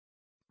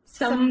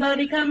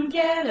Somebody come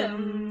get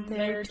 'em.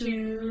 They're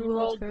too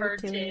old for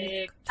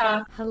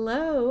TikTok.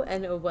 Hello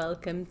and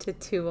welcome to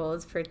Too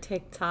Old for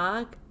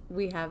TikTok.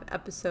 We have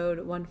episode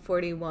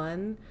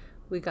 141.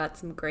 We got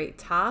some great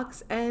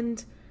talks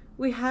and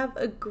we have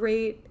a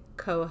great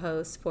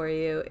co-host for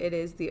you. It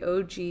is the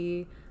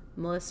OG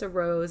Melissa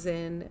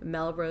Rosen,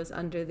 Melrose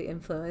Under the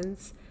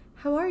Influence.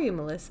 How are you,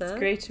 Melissa? It's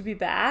great to be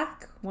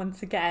back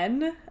once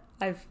again.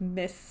 I've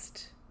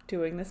missed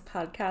doing this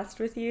podcast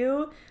with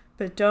you.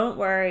 But don't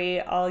worry,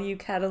 all you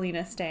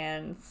Catalina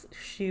stans,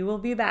 she will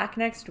be back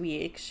next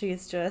week.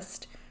 She's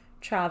just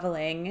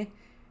traveling,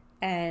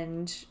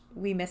 and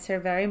we miss her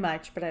very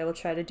much, but I will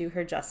try to do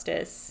her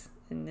justice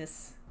in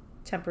this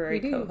temporary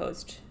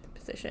co-host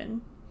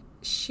position.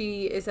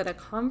 She is at a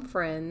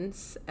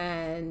conference,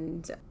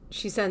 and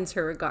she sends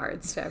her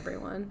regards to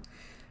everyone.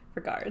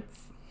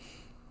 Regards.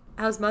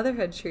 How's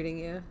motherhood treating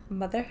you?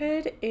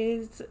 Motherhood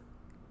is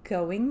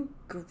going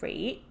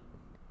great.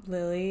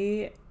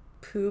 Lily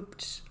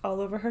pooped all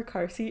over her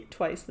car seat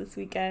twice this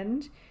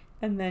weekend,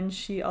 and then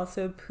she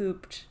also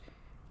pooped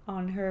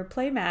on her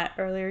playmat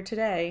earlier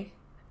today,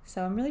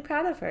 so I'm really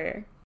proud of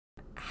her.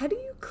 How do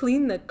you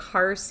clean the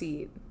car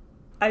seat?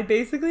 I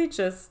basically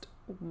just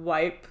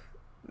wipe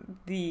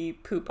the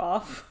poop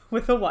off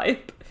with a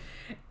wipe,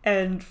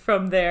 and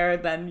from there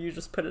then you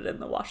just put it in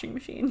the washing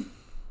machine.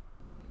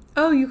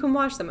 Oh, you can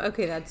wash them.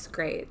 Okay, that's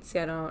great. See,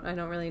 I don't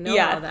really know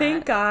all that.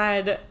 Thank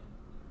God.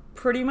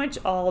 Pretty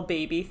much all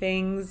baby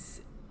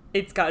things,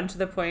 it's gotten to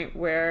the point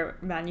where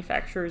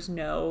manufacturers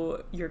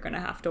know you're going to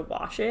have to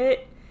wash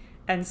it.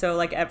 And so,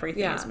 like,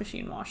 everything is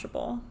machine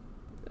washable.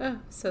 Oh,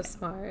 so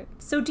smart.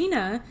 So,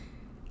 Dina,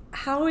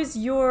 how is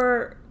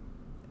your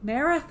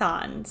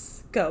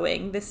marathons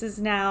going? This is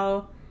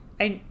now...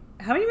 how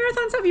many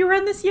marathons have you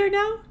run this year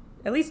now?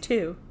 At least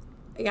 2.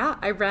 Yeah,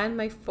 I ran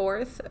my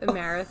 4th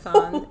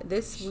marathon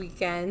this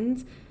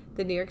weekend.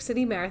 The New York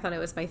City Marathon. It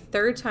was my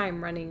 3rd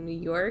time running New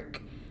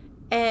York.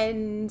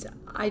 And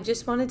I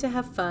just wanted to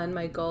have fun.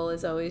 My goal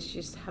is always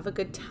just have a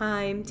good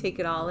time, take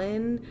it all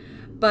in.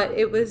 But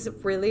it was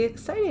really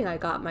exciting. I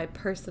got my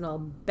personal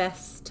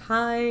best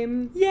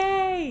time.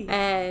 Yay!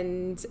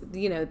 And,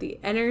 you know, the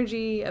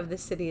energy of the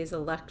city is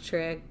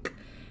electric.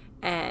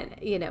 And,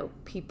 you know,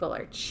 people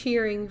are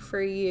cheering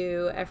for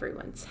you.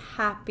 Everyone's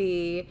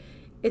happy.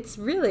 It's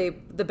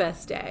really the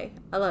best day.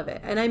 I love it.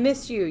 And I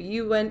miss you.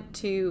 You went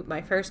to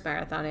my first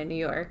marathon in New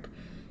York.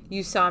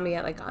 You saw me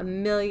at like a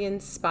million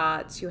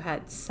spots. You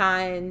had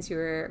signs. You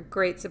were a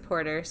great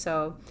supporter.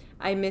 So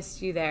I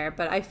missed you there.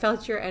 But I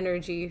felt your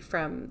energy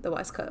from the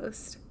West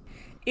Coast.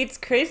 It's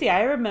crazy.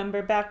 I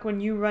remember back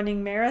when you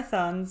running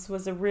marathons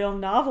was a real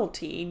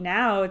novelty.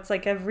 Now it's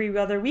like every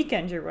other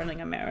weekend you're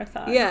running a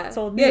marathon. Yeah. It's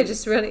old news. Yeah,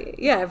 just running.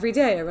 Yeah, every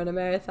day I run a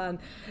marathon.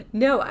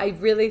 No, I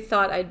really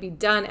thought I'd be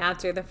done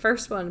after the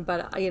first one.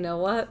 But you know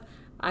what?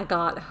 I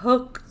got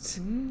hooked.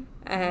 Mm-hmm.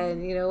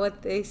 And you know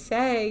what they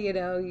say, you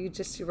know, you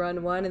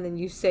run one and then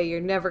you say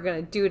you're never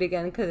going to do it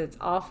again because it's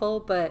awful.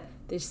 But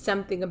there's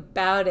something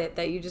about it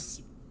that you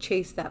just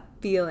chase that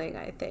feeling,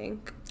 I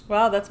think.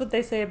 Wow, that's what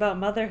they say about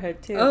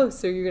motherhood, too. Oh,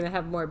 so you're going to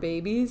have more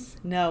babies?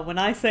 No, when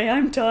I say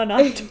I'm done,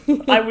 if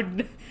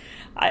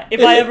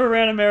I ever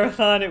ran a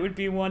marathon, it would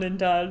be one and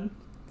done,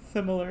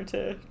 similar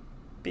to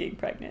being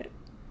pregnant.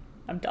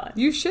 I'm done.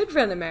 You should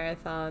run a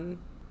marathon.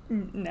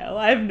 No,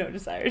 I have no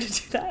desire to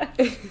do that.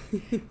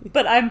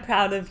 But I'm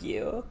proud of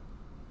you.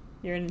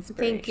 You're an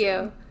inspiration. Thank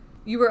you.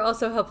 You were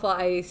also helpful.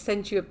 I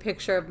sent you a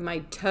picture of my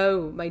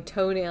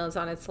toenails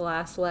on its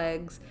last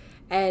legs.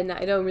 And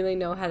I don't really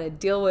know how to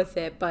deal with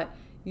it, but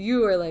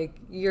you are like,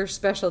 your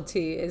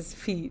specialty is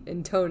feet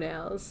and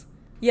toenails.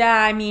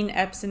 Yeah, I mean,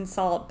 Epsom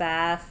salt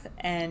bath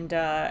and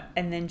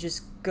then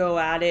just go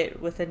at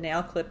it with a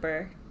nail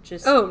clipper.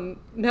 Just no,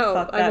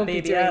 I won't be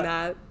doing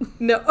that.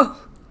 No.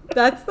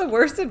 That's the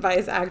worst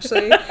advice,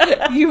 actually.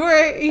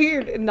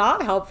 You're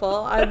not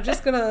helpful. I'm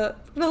just gonna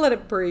let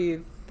it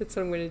breathe. That's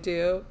what I'm gonna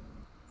do.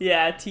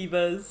 Yeah,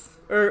 Tivas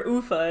or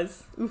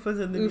UFAs. UFAs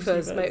and the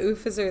UFAs. My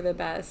UFAs are the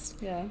best.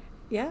 Yeah.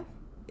 Yeah.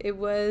 It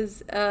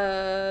was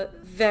a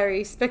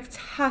very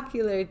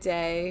spectacular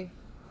day.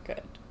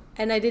 Good.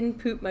 And I didn't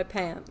poop my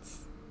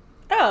pants.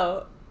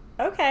 Oh,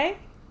 okay.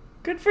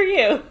 Good for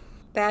you.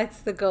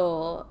 That's the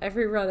goal.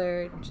 Every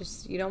runner,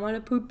 you don't want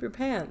to poop your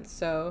pants.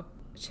 So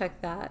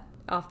check that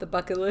off the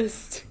bucket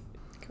list.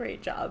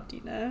 Great job,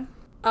 Dina.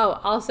 Oh,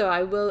 also,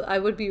 I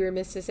would be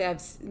remiss to say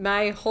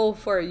my whole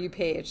For You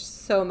page,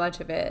 so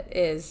much of it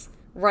is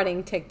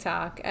running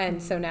TikTok.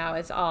 And so now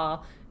it's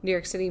all New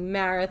York City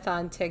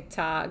Marathon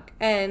TikTok.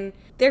 And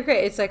they're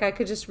great. It's like I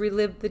could just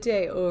relive the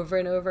day over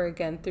and over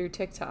again through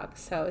TikTok.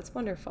 So it's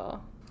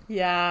wonderful.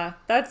 Yeah,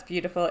 that's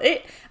beautiful.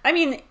 It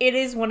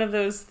is one of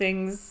those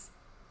things,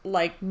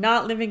 like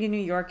not living in New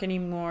York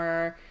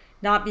anymore,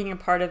 not being a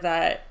part of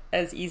that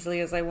as easily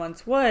as I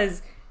once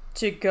was,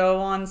 to go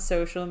on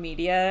social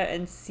media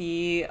and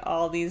see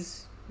all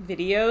these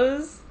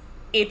videos.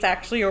 It's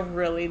actually a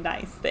really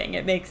nice thing.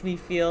 It makes me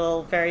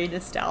feel very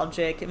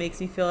nostalgic. It makes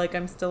me feel like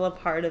I'm still a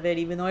part of it,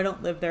 even though I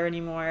don't live there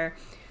anymore.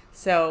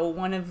 So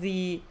one of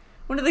the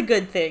one of the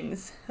good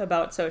things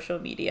about social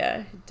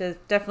media.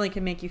 Definitely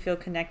can make you feel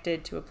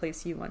connected to a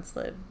place you once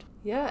lived.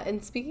 Yeah,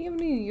 and speaking of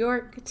New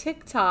York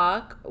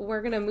TikTok, we're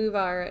going to move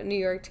our New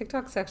York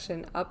TikTok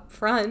section up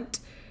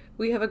front.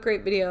 We have a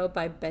great video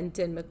by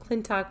Benton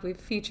McClintock. We've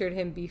featured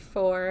him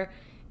before,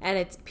 and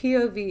it's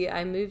POV.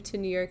 I moved to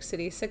New York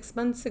City 6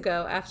 months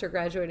ago after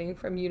graduating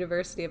from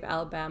University of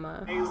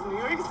Alabama. New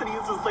York City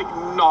is just, like,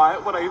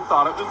 not what I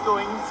thought it was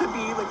going to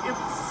be. Like,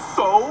 it's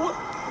so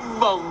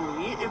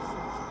lonely.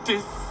 It's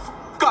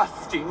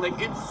disgusting. Like,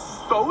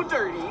 it's so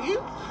dirty.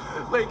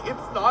 Like,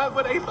 it's not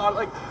what I thought,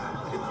 like...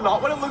 It's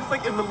not what it looks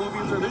like in the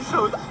movies or the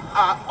shows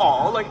at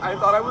all. Like, I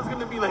thought I was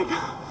gonna be, like,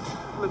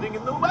 living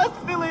in the West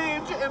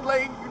Village and,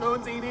 like, you know,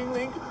 dating,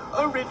 like,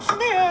 a rich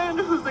man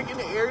who's, like,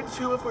 an heir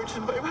to a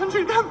Fortune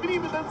 500 company,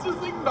 but that's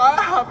just, like,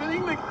 not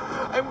happening. Like,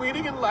 I'm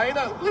waiting in line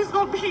at a place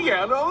called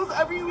Pianos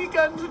every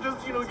weekend to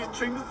just, you know, get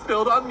drinks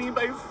spilled on me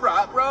by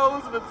frat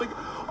bros, and it's, like,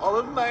 all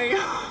of my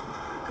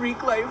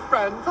Greek life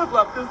friends have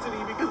left the city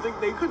because, like,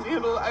 they couldn't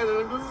handle it.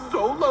 I'm just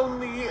so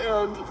lonely,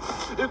 and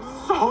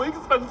it's so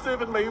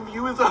expensive, and my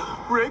view is a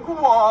brick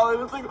wall,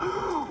 and it's like,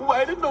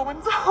 why did no one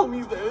tell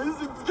me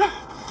this? It's just,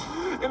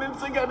 and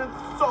it's, again,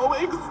 it's so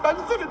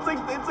expensive. It's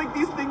like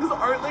these things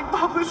aren't, like,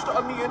 published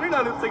on the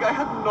internet. It's like I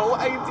had no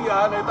idea,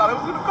 and I thought I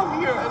was gonna come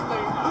here, and,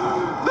 like,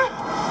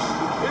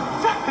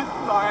 it's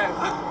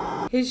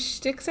not. His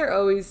shticks are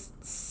always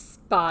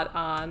spot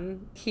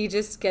on. He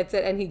just gets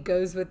it, and he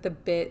goes with the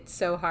bit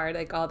so hard.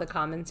 Like, all the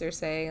comments are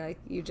saying, like,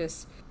 you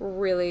just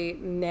really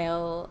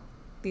nail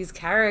these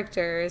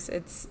characters.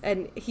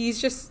 And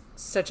he's just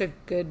such a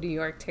good New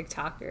York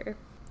TikToker.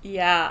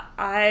 Yeah,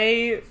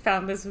 I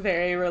found this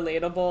very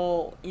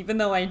relatable, even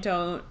though I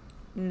don't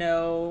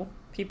know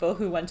people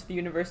who went to the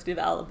University of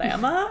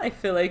Alabama. I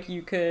feel like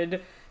you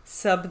could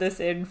sub this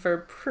in for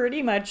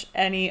pretty much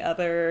any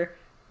other,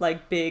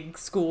 like, big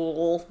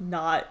school,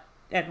 not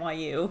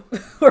NYU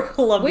or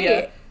Columbia.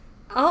 Wait,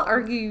 I'll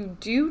argue you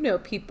do know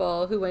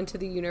people who went to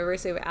the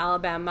University of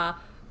Alabama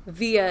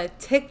via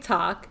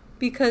TikTok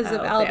because of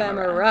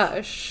Alabama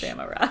Rush.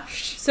 Bama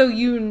Rush. So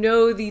you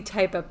know the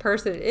type of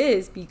person it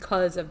is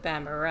because of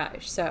Bama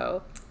Rush.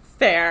 So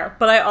fair.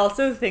 But I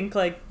also think,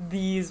 like,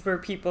 these were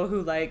people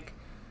who, like,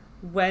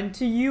 went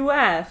to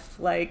UF,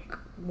 like,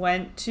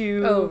 went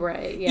to... Oh,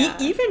 right, yeah.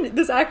 Even,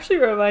 this actually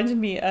reminded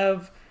me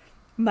of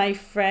my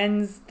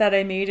friends that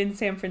I made in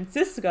San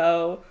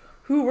Francisco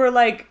who were,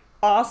 like,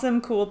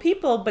 awesome, cool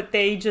people, but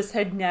they just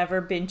had never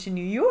been to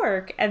New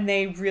York, and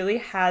they really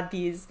had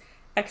these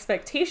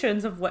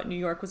expectations of what New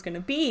York was going to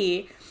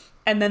be,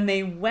 and then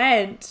they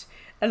went,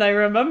 and I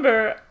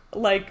remember,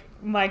 like,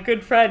 my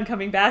good friend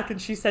coming back,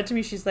 and she said to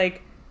me, she's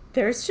like,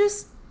 there's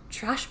just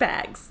trash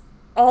bags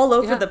all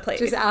over the place.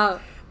 Just out.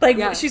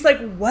 Like, she's like,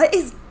 what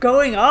is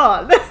going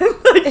on?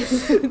 Like,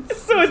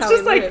 so it's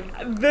just like,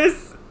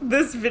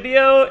 this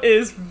video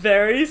is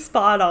very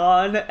spot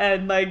on,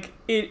 and, like,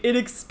 it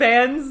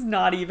expands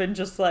not even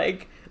just,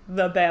 like,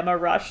 the Bama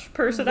Rush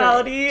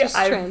personality. Right, just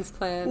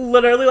transplant.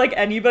 Literally, like,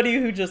 anybody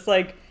who just,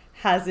 like,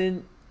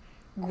 hasn't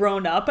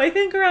grown up, I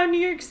think, around New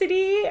York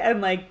City and,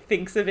 like,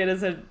 thinks of it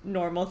as a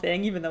normal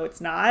thing, even though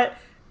it's not.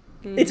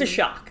 Mm-hmm. It's a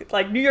shock.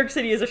 Like, New York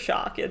City is a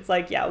shock. It's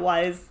like, yeah,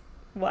 why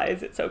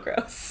is it so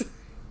gross?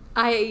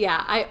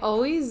 I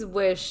always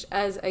wish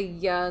as a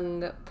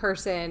young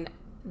person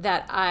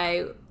that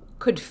I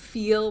could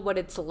feel what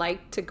it's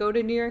like to go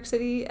to New York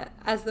City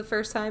as the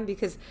first time,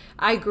 because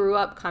I grew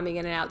up coming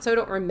in and out. So I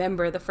don't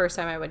remember the first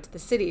time I went to the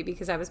city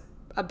because I was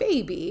a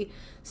baby.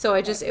 So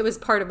it was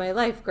part of my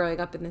life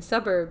growing up in the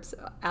suburbs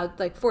out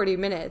like 40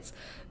 minutes.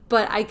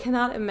 But I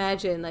cannot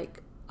imagine,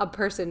 like, a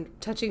person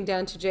touching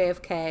down to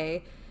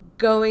JFK,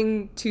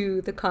 going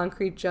to the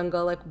concrete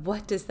jungle. Like,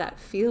 what does that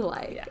feel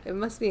like? Yeah. It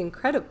must be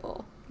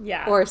incredible.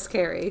 Yeah. Or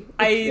scary.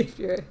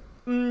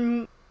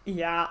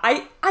 Yeah,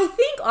 I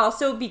think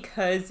also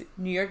because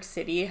New York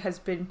City has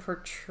been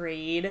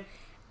portrayed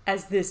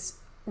as this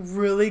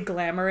really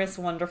glamorous,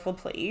 wonderful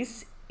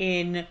place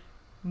in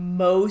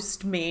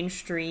most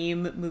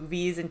mainstream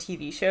movies and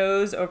TV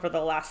shows over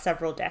the last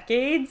several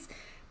decades,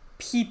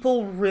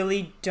 people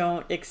really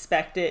don't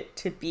expect it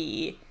to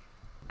be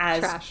as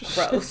trash.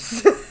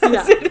 Gross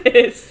as it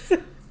is.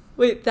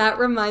 Wait, that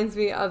reminds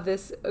me of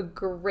this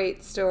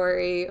great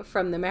story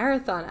from the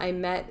marathon. I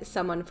met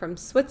someone from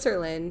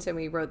Switzerland, and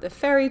we rode the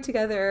ferry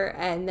together.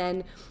 And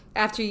then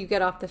after you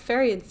get off the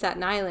ferry in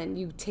Staten Island,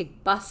 you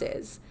take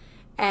buses.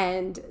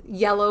 And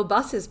yellow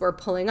buses were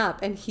pulling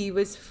up. And he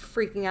was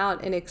freaking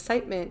out in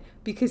excitement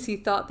because he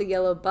thought the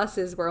yellow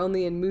buses were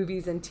only in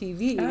movies and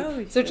TV.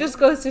 Oh, so it just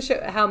goes to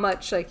show how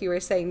much, like you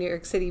were saying, New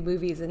York City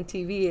movies and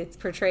TV, it's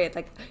portrayed.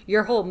 Like,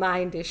 your whole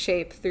mind is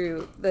shaped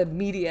through the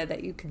media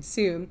that you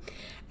consume.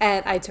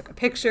 And I took a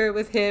picture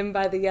with him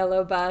by the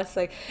yellow bus,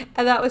 like,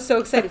 and that was so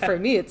exciting for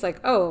me. It's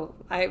like, oh,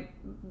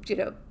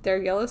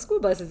 they're yellow school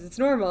buses. It's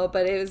normal,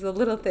 but it was the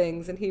little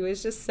things, and he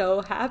was just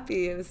so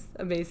happy. It was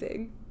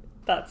amazing.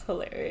 That's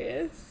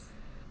hilarious.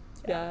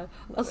 Yeah.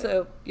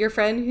 Also, your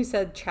friend who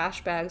said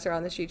trash bags are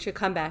on the street should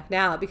come back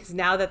now, because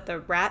now that the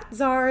rat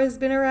czar has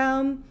been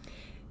around,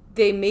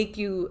 they make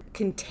you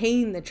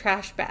contain the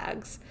trash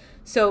bags.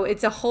 So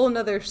it's a whole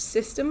nother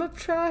system of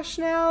trash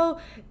now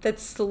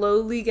that's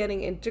slowly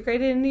getting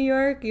integrated in New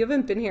York. You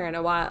haven't been here in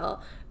a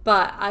while,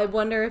 but I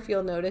wonder if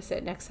you'll notice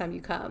it next time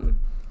you come.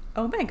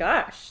 Oh my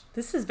gosh,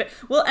 this is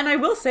well, and I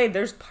will say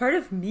there's part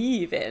of me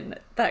even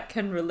that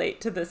can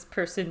relate to this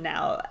person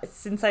now.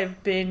 Since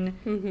I've been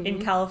in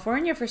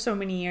California for so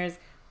many years,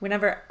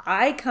 whenever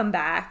I come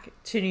back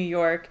to New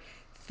York,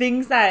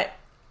 things that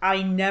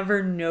I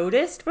never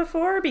noticed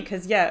before,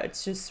 because yeah,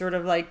 it's just sort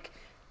of like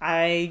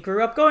I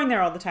grew up going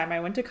there all the time. I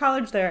went to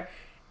college there.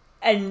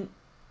 And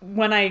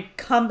when I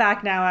come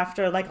back now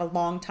after like a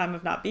long time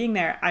of not being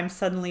there, I'm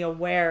suddenly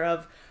aware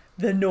of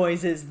the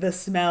noises, the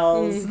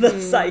smells,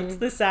 the sights,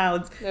 the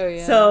sounds. Oh,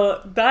 yeah.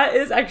 So that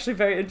is actually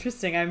very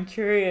interesting. I'm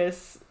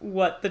curious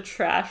what the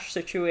trash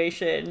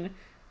situation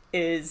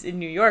is in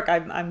New York.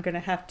 I'm gonna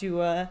have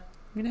to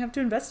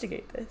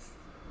investigate this.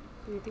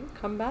 You do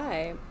come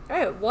by. All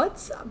right,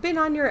 what's been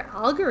on your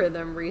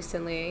algorithm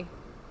recently?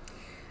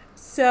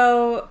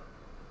 So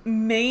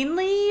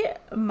mainly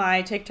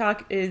my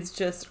TikTok is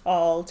just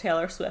all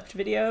Taylor Swift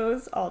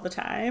videos all the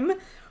time.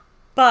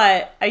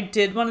 But I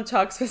did want to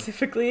talk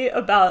specifically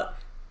about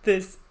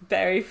this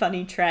very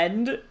funny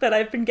trend that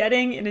I've been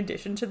getting in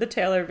addition to the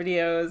Taylor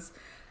videos.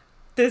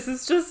 This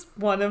is just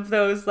one of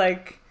those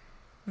like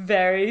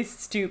very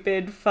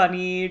stupid,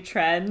 funny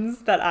trends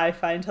that I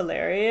find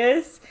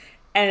hilarious.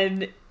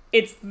 And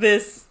it's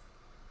this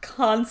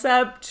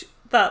concept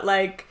that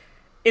like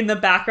in the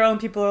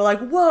background people are like,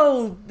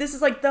 whoa, this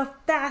is like the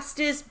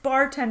fastest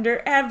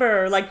bartender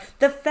ever, like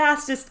the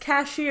fastest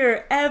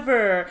cashier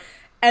ever.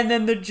 And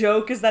then the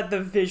joke is that the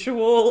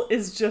visual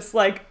is just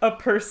like a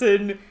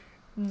person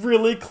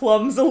really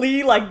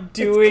clumsily like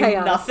doing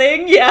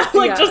nothing. Yeah,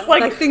 like just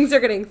like things are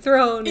getting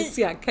thrown. It's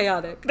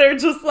chaotic. They're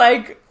just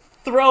like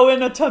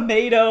throwing a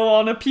tomato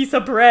on a piece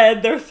of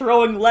bread. They're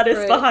throwing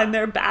lettuce behind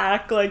their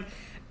back. Like,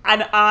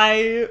 and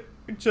I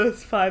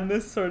just find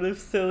this sort of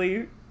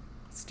silly,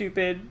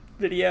 stupid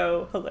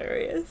video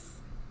hilarious.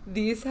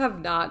 These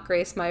have not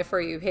graced my For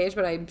You page,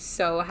 but I'm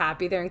so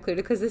happy they're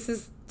included because this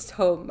is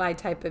my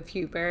type of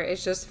humor.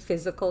 It's just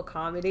physical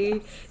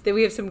comedy. Then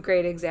we have some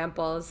great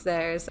examples.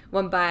 There's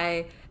one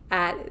by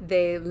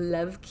They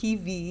Love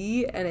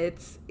Kiwi, and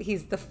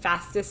he's the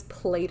fastest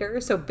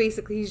plater. So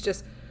basically he's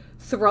just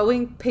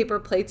throwing paper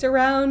plates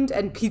around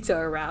and pizza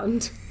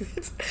around.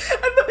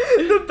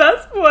 And the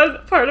best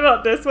part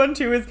about this one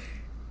too is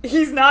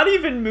he's not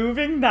even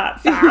moving that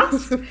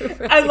fast.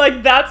 Right. And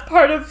like that's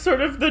part of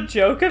sort of the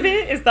joke of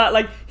it is that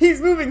like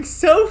he's moving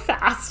so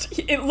fast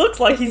it looks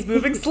like he's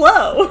moving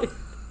slow.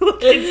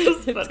 It's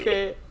just funny. It's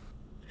great.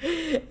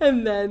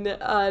 And then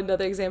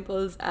another example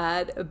is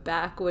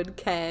Backwood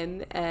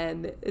Ken,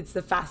 and it's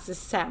the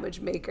fastest sandwich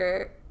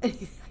maker.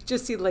 And you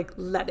just see like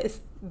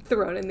lettuce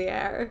thrown in the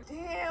air.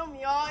 Damn,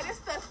 y'all, that's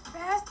the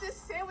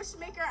fastest sandwich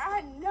maker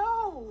I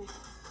know.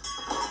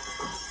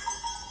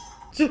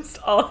 Just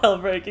all hell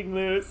breaking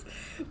loose.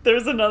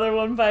 There's another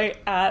one by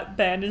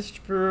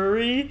 @Banished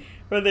Brewery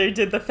where they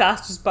did the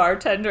fastest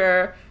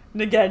bartender,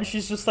 and again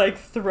she's just like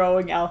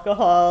throwing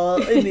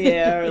alcohol in the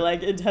air.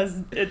 Like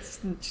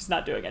she's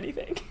not doing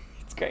anything.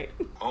 It's great.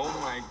 Oh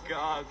my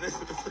god, this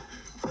is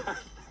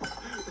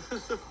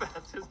the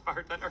fastest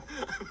bartender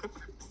I've ever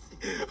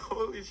seen.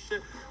 Holy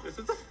shit, this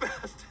is the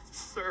fastest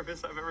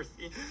service I've ever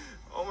seen.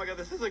 Oh my god,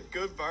 this is a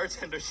good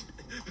bartender.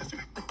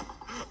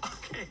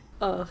 Okay.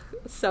 Oh,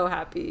 so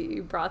happy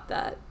you brought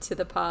that to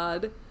the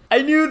pod.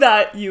 I knew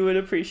that you would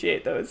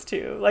appreciate those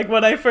too. Like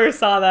when I first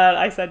saw that,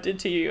 I sent it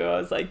to you. I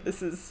was like,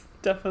 this is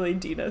definitely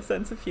Dina's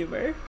sense of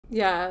humor.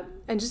 Yeah,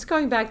 and just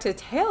going back to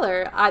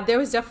Taylor, there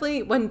was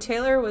definitely when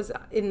Taylor was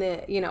in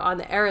the on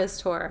the Eras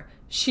tour,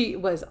 she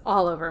was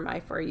all over my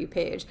For You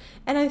page,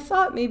 and I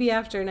thought maybe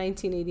after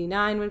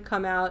 1989 would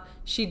come out,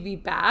 she'd be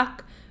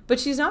back, but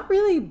she's not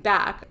really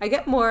back. I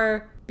get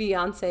more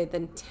Beyonce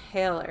than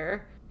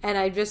Taylor, and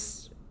I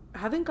just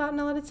haven't gotten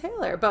a lot of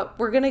Taylor, but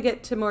we're gonna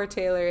get to more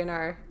Taylor in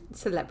our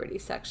celebrity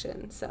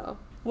section. So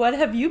what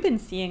have you been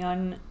seeing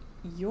on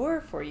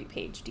your For You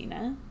page,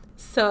 Dina?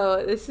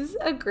 So this is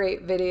a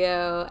great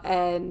video,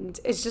 and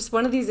it's just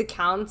one of these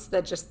accounts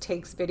that just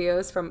takes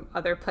videos from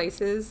other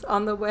places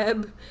on the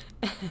web,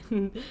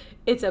 and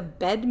it's a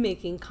bed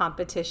making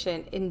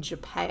competition in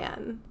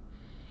Japan,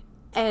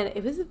 and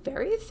it was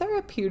very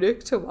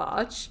therapeutic to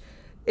watch.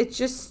 It's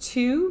just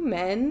two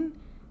men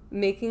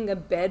making a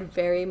bed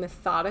very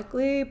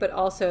methodically, but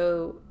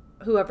also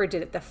whoever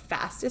did it the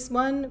fastest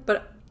one,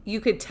 but you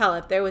could tell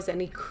if there was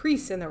any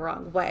crease in the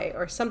wrong way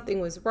or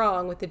something was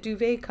wrong with the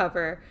duvet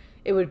cover,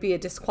 it would be a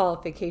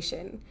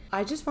disqualification.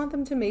 I just want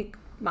them to make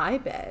my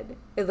bed.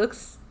 It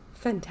looks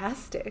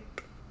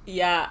fantastic.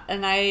 Yeah,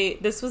 and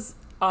this was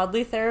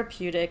oddly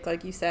therapeutic,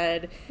 like you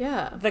said.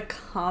 Yeah. The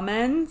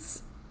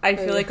comments, I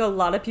feel like a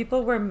lot of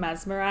people were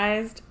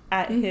mesmerized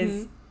at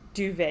his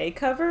duvet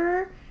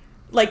cover.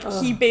 Like,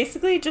 he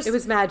basically just... It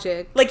was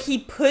magic. Like,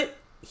 he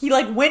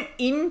went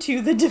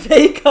into the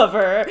duvet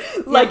cover.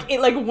 Like,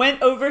 it, like,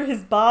 went over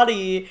his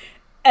body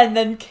and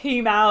then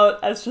came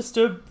out as just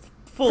a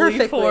fully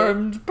Perfectly.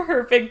 formed,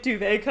 perfect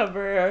duvet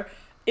cover.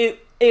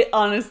 It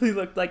honestly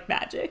looked like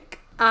magic.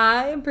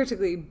 I am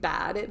particularly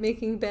bad at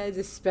making beds,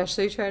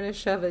 especially trying to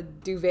shove a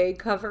duvet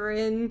cover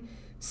in.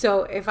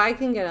 So if I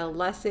can get a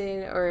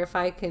lesson, or if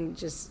I can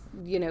just,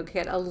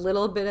 get a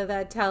little bit of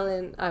that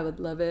talent, I would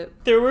love it.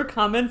 There were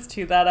comments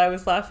too that I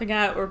was laughing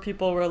at where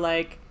people were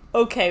like,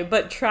 okay,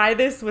 but try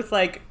this with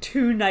like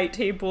 2 night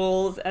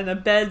tables and a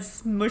bed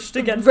smushed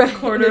against the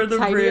corner of the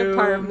tiny room.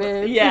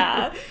 apartment.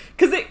 Yeah,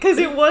 because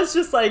it was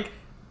just like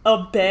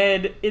a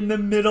bed in the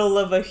middle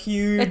of a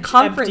huge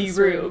conference empty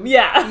room. room.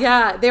 Yeah.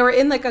 Yeah, they were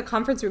in like a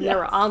conference room. Yes. There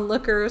were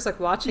onlookers like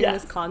watching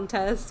Yes. this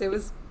contest. It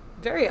was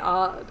very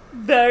odd.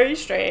 Very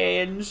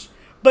strange.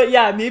 But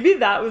yeah, maybe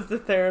that was the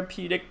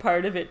therapeutic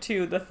part of it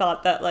too. The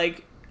thought that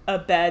like a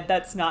bed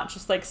that's not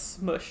just like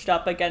smushed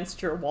up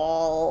against your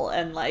wall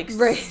and like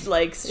Right.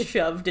 like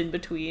shoved in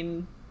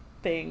between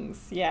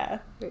things. Yeah.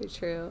 Very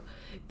true.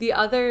 The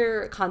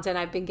other content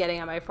I've been getting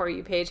on my For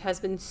You page has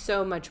been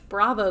so much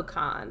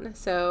BravoCon.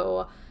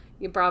 So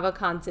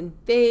BravoCon's in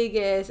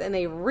Vegas, and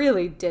they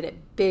really did it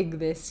big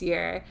this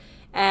year.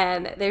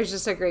 And there's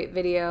just a great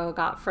video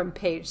got from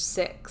page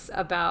 6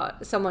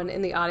 about someone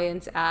in the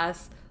audience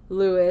asked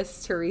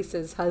Louis,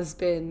 Teresa's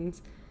husband,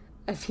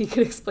 if he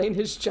could explain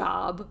his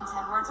job.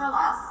 10 words or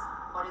less.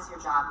 What is your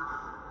job?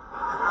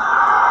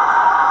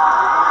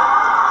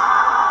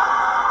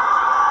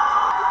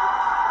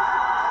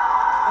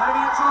 Let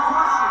me answer the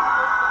question.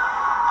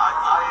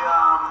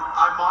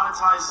 I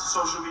monetize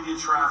social media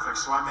traffic,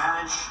 so I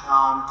manage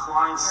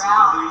clients' You're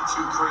out. ability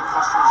to create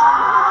customers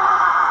online.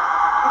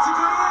 That's a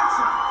good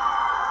answer.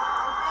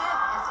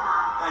 It's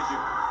not. Thank you.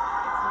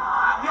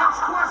 Next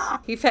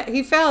question.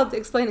 He failed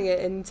explaining it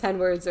in 10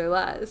 words or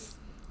less.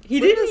 He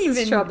Louis didn't is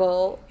even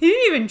trouble. He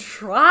didn't even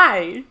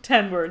try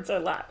 10 words or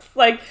less.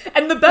 Like,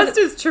 and the best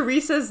is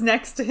Teresa's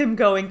next to him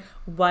going,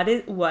 what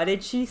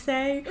did she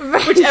say?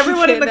 Right. Which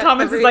everyone in the Yeah,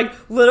 comments is every-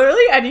 like,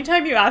 literally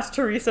anytime you ask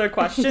Teresa a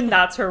question,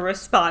 that's her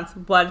response.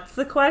 What's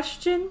the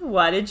question?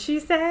 What did she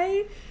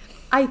say?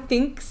 I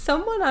think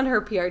someone on her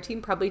PR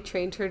team probably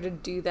trained her to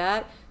do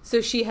that,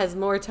 so she has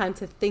more time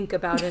to think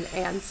about an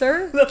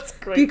answer. That's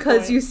a great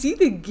because point. you see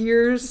the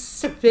gears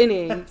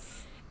spinning,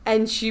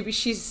 and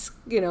she's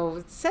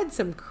said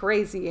some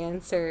crazy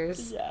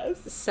answers.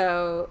 Yes.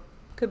 So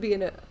could be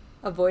an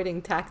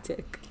avoiding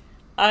tactic.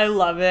 I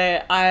love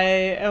it. I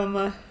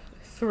am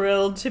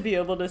thrilled to be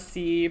able to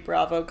see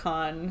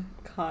BravoCon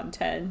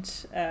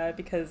content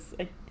because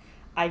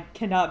I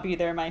cannot be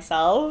there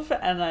myself,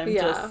 and I'm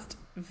Yeah. just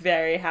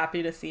very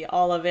happy to see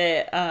all of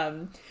it.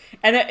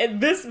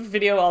 This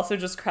video also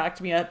just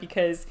cracked me up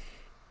because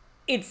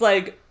it's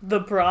like the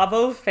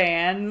Bravo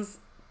fans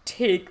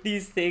take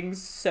these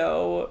things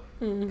so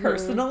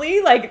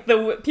personally. Like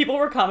the people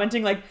were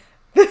commenting like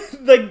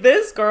like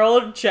this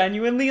girl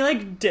genuinely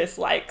like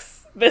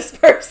dislikes this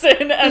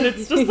person, and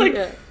it's just like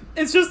Yeah.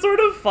 it's just sort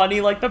of funny,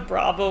 like the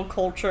Bravo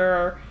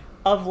culture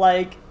of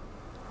like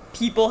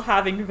people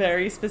having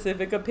very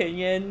specific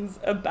opinions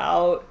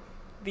about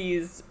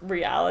these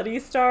reality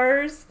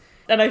stars.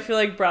 And I feel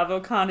like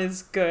BravoCon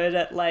is good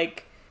at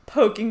like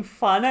poking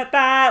fun at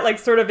that, like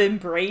sort of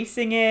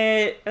embracing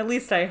it. At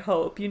least I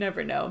hope. You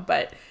never know.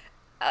 But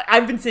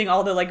I've been seeing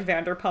all the like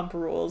Vanderpump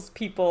Rules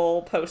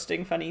people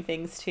posting funny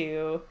things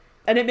too.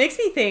 And it makes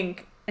me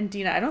think, and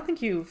Dina, I don't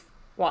think you've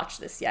watched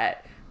this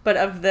yet, but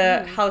of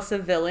the House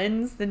of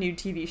Villains, the new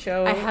TV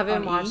show. I haven't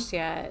on E! watched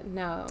yet.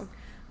 No. Oh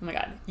my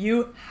god.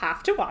 You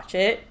have to watch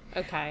it.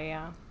 Okay.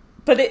 Yeah.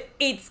 But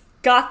it's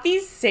got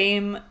these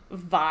same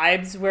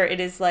vibes where it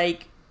is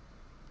like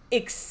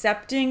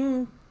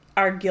accepting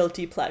our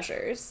guilty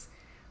pleasures,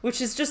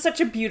 which is just such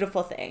a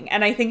beautiful thing.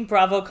 And I think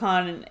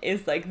BravoCon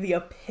is like the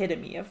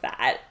epitome of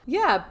that.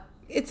 Yeah,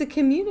 it's a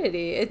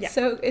community.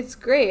 It's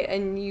great,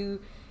 and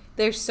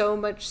there's so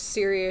much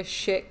serious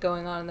shit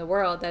going on in the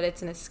world that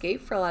it's an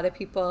escape for a lot of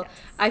people. Yes.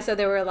 I saw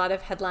there were a lot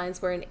of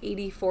headlines where an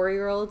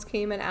 84-year-old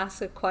came and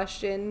asked a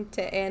question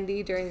to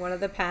Andy during one of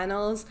the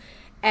panels,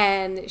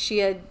 and she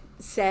had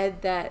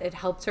said that it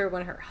helped her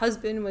when her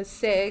husband was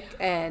sick,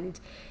 and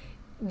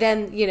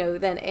then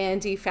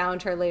Andy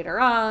found her later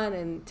on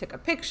and took a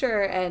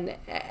picture, and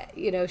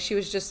she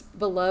was just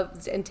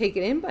beloved and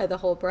taken in by the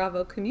whole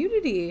Bravo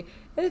community,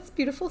 and it's a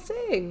beautiful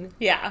thing.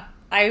 Yeah.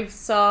 I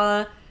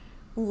saw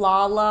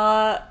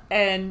Lala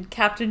and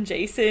Captain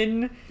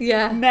Jason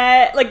Yeah.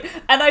 met. Like,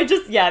 and I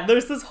just,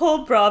 there's this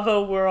whole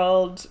Bravo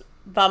world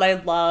that I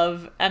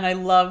love, and I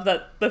love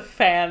that the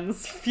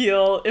fans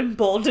feel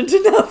emboldened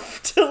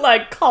enough to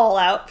like call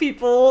out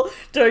people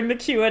during the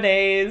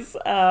Q&As.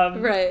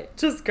 Right.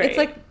 Just great. It's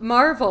like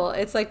Marvel.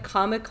 It's like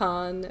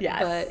Comic-Con,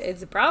 Yes. but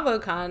it's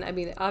BravoCon. I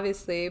mean,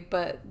 obviously,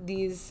 but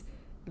these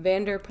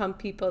Vanderpump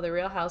people, the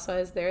Real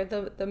Housewives, they're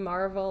the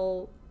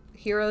Marvel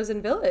heroes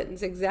and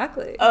villains.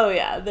 Exactly. Oh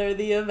yeah, they're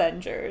the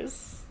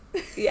Avengers.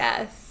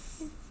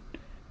 Yes.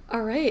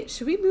 All right.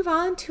 Should we move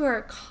on to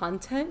our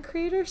content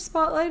creator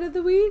spotlight of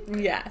the week?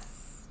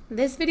 Yes.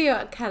 This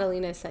video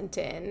Catalina sent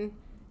in,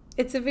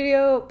 it's a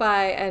video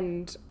by,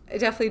 and I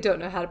definitely don't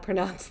know how to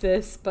pronounce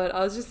this, but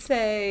I'll just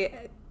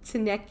say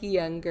Taneki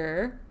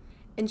Younger.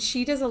 And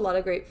she does a lot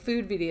of great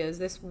food videos.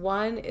 This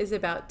one is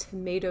about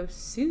tomato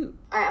soup.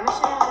 Alright, I'm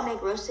gonna show you how to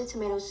make roasted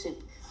tomato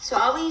soup. So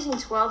I'll be using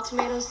 12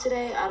 tomatoes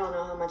today. I don't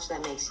know how much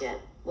that makes yet.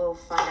 We'll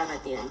find out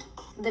at the end.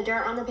 The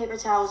dirt on the paper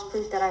towel is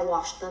proof that I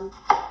washed them.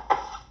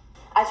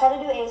 I tried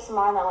to do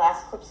ASMR in that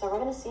last clip, so we're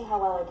gonna see how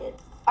well I did.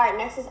 Alright,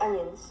 next is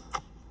onions.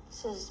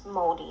 This is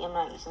moldy, I'm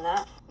not using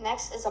that.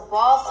 Next is a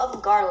bulb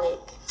of garlic.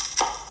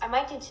 I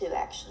might do 2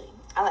 actually.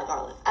 I like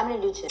garlic. I'm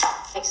gonna do 2.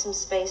 Make some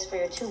space for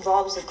your 2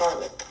 bulbs of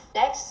garlic.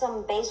 Next,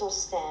 some basil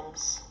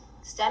stems.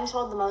 Stems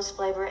hold the most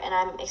flavor, and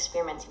I'm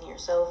experimenting here.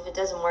 So if it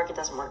doesn't work, it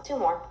doesn't work. 2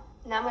 more.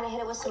 Now I'm gonna hit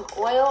it with some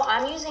oil.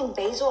 I'm using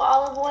basil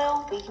olive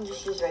oil, but you can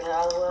just use regular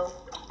olive oil.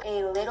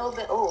 A little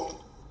bit, oh,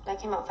 that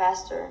came out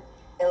faster.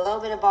 A little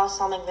bit of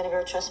balsamic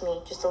vinegar, trust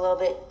me, just a little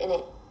bit, and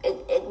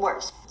it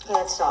works. Okay,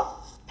 that's salt.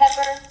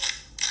 Pepper,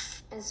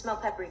 and smell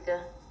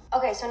paprika.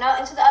 Okay, so now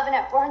into the oven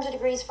at 400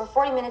 degrees for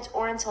 40 minutes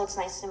or until it's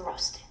nice and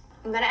roasted.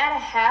 I'm gonna add a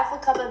half a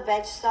cup of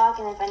veg stock,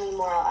 and if I need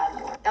more, I'll add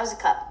more. That was a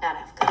cup, not a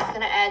half a cup. I'm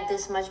gonna add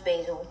this much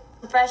basil.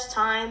 Fresh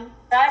thyme,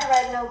 fried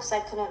oregano because I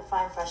couldn't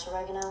find fresh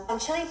oregano. Some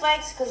chili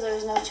flakes because there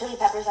was no chili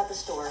peppers at the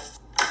store.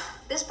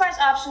 This part's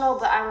optional,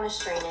 but I want to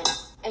strain it.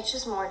 It's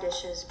just more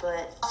dishes,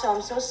 but... So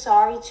I'm so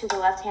sorry to the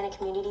left-handed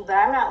community, but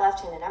I'm not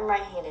left-handed, I'm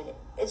right-handed.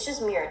 It's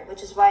just mirrored,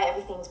 which is why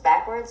everything's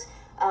backwards.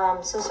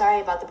 So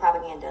sorry about the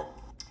propaganda.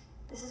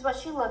 This is what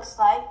she looks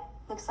like.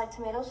 Looks like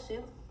tomato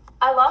soup.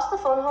 I lost the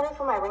phone holder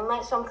for my ring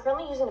light, so I'm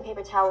currently using a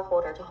paper towel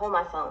holder to hold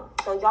my phone.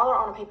 So y'all are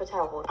on a paper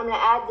towel holder. I'm gonna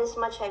add this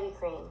much heavy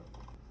cream.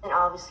 And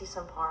obviously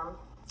some parm.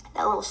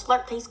 That little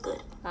slurp tastes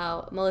good.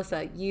 Oh,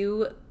 Melissa,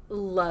 you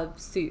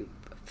love soup,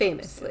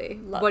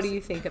 famously. What do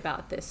you think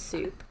about this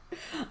soup?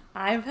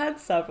 I've had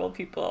several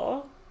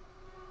people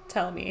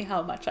tell me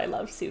how much I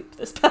love soup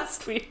this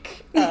past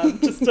week.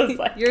 Just as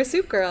like you're a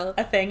soup girl.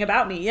 A thing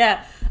about me,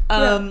 yeah.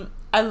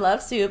 I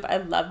love soup. I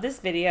love this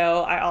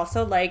video. I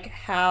also like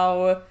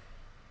how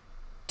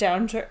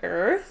down to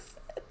earth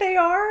they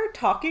are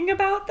talking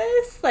about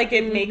this. Like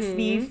it makes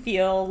me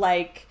feel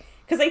like,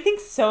 because I think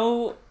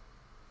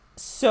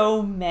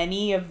so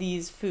many of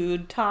these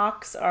food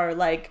talks are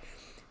like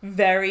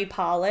very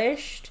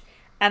polished,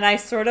 and I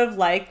sort of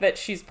like that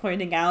she's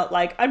pointing out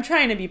like I'm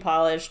trying to be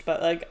polished,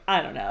 but like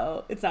I don't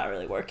know, it's not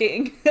really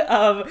working.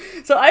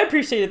 So I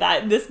appreciated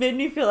that. This made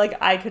me feel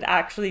like I could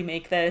actually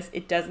make this.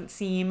 It doesn't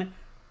seem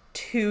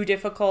too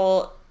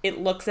difficult. It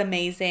looks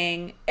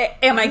amazing.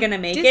 Am I gonna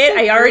make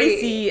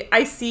it?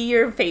 I see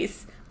your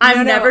face.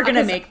 I'm never going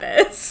to make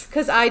this.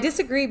 Because I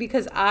disagree,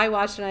 because I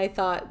watched and I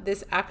thought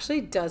this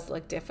actually does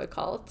look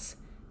difficult.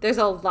 There's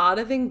a lot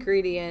of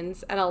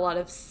ingredients and a lot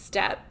of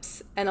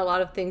steps and a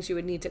lot of things you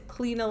would need to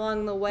clean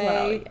along the way.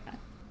 Well, yeah.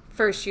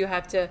 First, you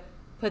have to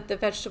put the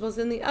vegetables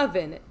in the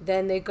oven.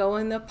 Then they go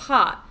in the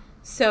pot.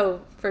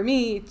 So for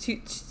me,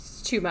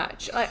 too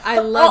much. I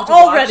loved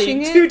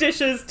watching it. 2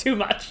 dishes, too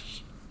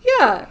much.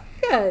 Yeah,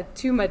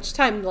 too much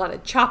time. A lot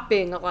of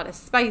chopping, a lot of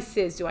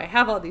spices. Do I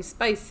have all these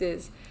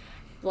spices?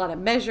 A lot of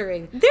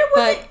measuring.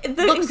 The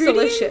looks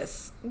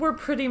delicious. Were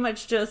pretty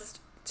much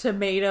just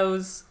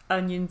tomatoes,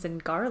 onions,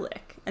 and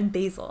garlic and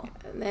basil.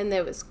 And then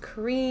there was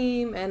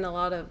cream and a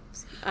lot of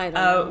I don't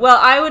know. Well,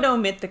 I would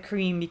omit the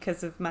cream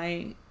because of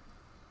my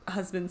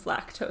husband's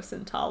lactose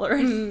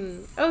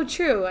intolerance. Oh,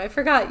 true. I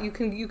forgot. You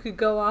could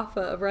go off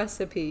a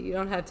recipe. You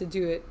don't have to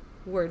do it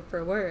word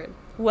for word.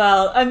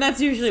 Well, and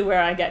that's usually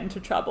where I get into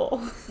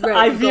trouble. Right,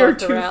 I veer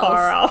too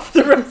far off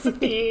the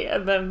recipe,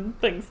 and then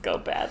things go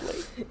badly.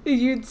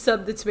 You'd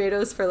sub the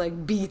tomatoes for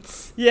like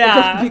beets.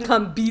 Yeah. It would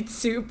become beet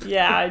soup.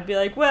 Yeah, I'd be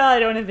like, well, I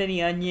don't have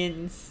any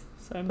onions,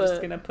 so I'm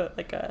just gonna put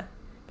like a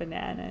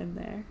banana in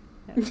there.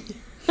 Yeah.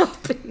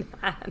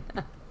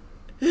 Banana.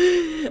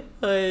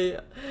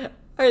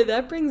 All right,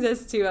 that brings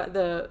us to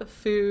the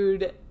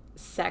food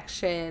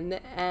section,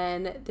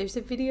 and there's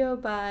a video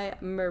by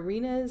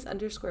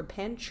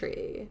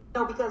Marina's_pantry.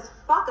 No, because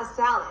fuck a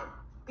salad.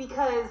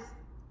 Because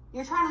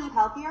you're trying to eat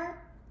healthier,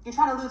 you're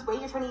trying to lose weight,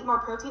 you're trying to eat more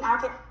protein. I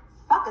don't care.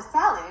 Fuck a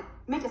salad.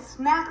 Make a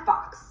snack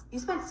box. You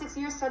spent 6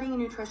 years studying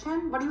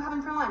nutrition. What are you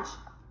having for lunch?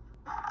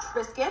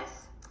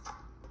 Biscuits,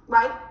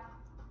 right?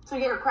 So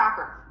you get your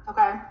cracker,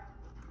 okay?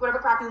 Whatever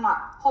cracker you want.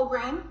 Whole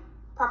grain,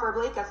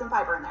 preferably. Get some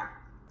fiber in there.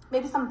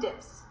 Maybe some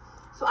dips.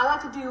 So I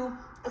like to do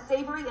a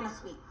savory and a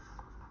sweet.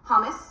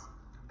 Hummus,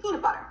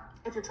 peanut butter.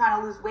 If you're trying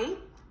to lose weight,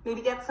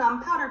 maybe get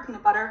some powdered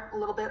peanut butter, a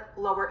little bit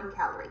lower in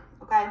calorie,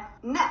 okay?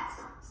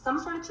 Next, some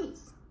sort of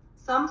cheese.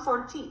 Some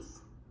sort of cheese.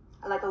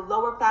 I like a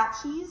lower fat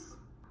cheese,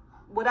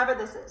 whatever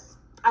this is.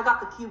 I got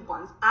the cube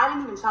ones. I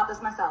didn't even chop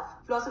this myself.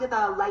 You can also get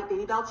the light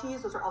Baby Bell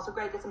cheese. Those are also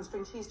great. Get some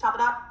string cheese, chop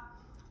it up.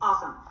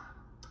 Awesome.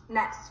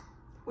 Next,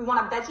 we want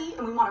a veggie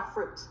and we want a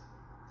fruit.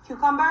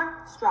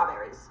 Cucumber,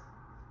 strawberries.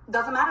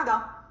 Doesn't matter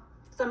though.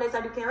 Some days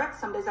I do carrots,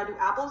 some days I do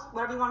apples,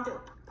 whatever you want to do.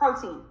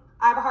 Protein.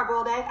 I have a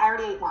hard-boiled egg. I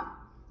already ate one.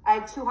 I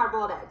had 2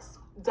 hard-boiled eggs.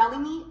 Deli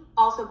meat,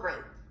 also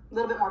great. A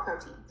little bit more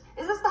protein.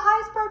 Is this the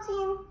highest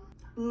protein?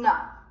 No.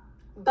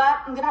 But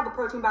I'm going to have a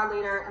protein bar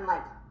later, and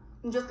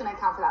I'm just going to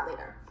account for that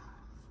later.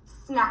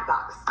 Snack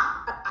box.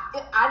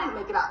 I didn't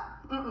make it up.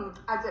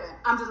 I didn't.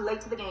 I'm just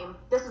late to the game.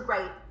 This is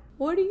great.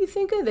 what do you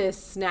think of this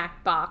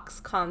snack box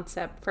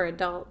concept for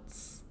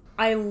adults?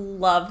 I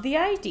love the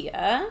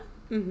idea.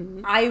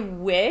 I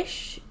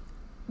wish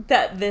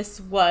that this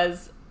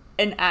was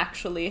an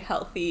actually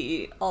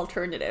healthy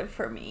alternative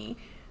for me,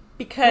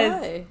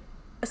 because Why?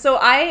 so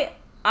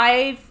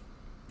I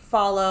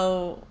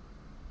follow,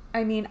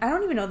 I mean, I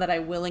don't even know that I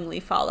willingly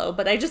follow,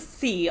 but I just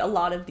see a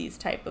lot of these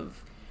type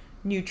of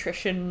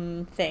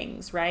nutrition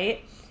things,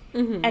 right?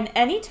 And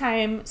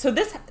anytime, so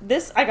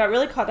this I got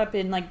really caught up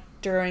in, like,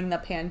 during the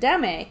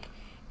pandemic,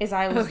 is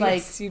I was like,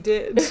 yes, you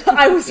did.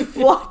 I was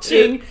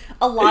watching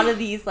a lot of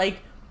these, like,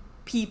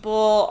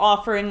 people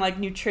offering, like,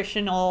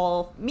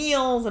 nutritional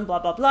meals and blah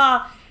blah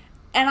blah,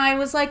 and I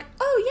was like,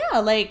 oh yeah,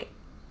 like,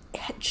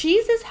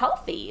 cheese is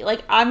healthy,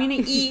 like, I'm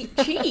gonna eat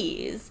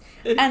cheese,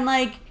 and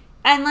like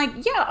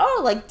yeah,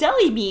 oh, like,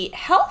 deli meat,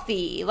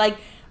 healthy, like,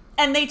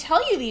 and they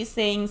tell you these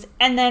things,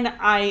 and then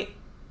I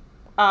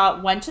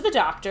went to the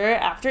doctor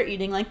after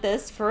eating like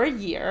this for a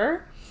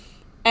year,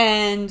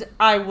 and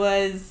I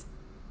was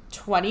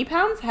 20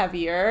 pounds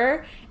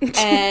heavier,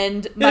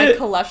 and my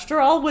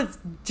cholesterol was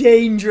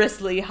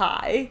dangerously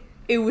high.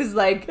 It was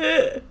like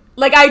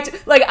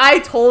I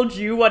told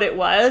you what it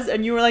was,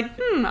 and you were like,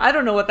 I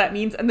don't know what that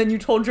means, and then you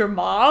told your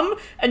mom,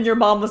 and your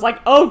mom was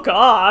like, oh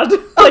god.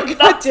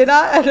 Like, Did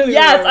I? I don't even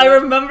yes, remember. I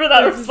remember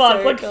that That's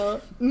response. hysterical.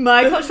 Like,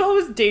 my cholesterol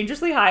was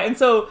dangerously high, and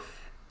so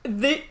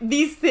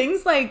these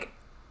things, like,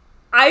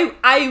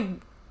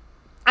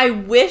 I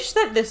wish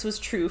that this was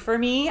true for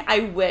me.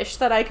 I wish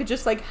that I could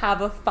just, like,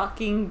 have a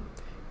fucking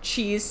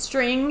cheese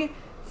string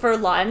for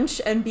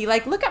lunch and be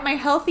like, look at my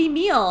healthy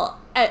meal.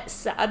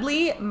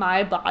 Sadly,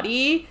 my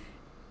body,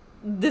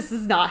 this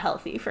is not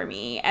healthy for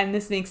me, and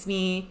this makes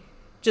me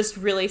just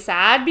really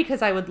sad,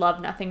 because I would love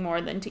nothing more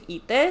than to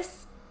eat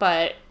this,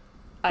 but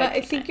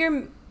I think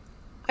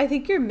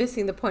you're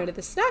missing the point of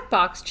the snack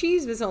box.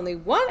 Cheese was only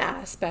one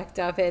aspect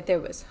of it. There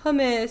was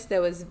hummus,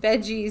 there was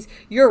veggies.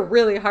 You're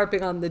really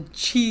harping on the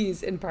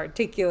cheese in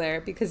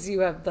particular because you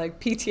have, like,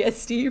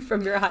 PTSD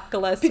from your high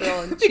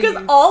cholesterol and cheese.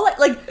 Because all,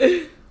 like,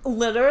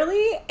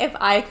 literally, if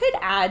I could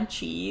add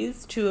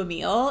cheese to a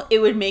meal, it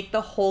would make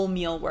the whole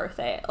meal worth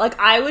it. Like,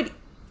 I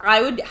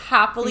would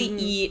happily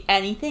eat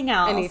anything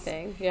else.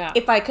 Anything, yeah.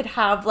 If I could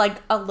have,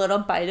 like, a little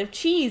bite of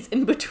cheese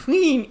in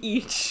between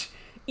each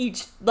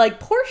like,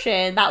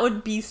 portion, that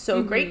would be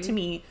so great to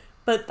me.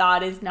 But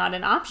that is not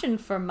an option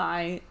for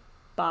my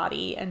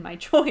body and my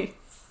choice.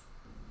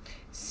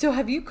 So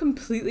have you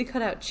completely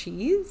cut out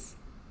cheese?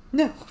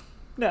 No.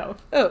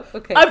 Oh,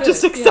 okay. I've good,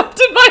 just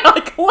accepted my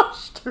high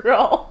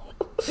cholesterol.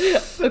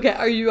 Okay,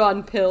 are you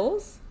on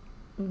pills?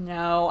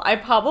 No, I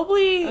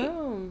probably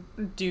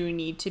do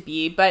need to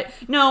be, but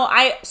no,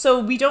 so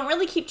we don't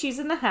really keep cheese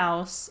in the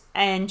house,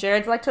 and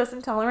Jared's lactose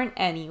intolerant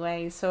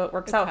anyway, so it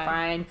works out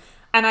fine.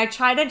 And I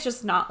try to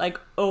just not, like,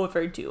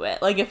 overdo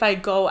it. Like, if I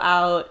go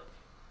out,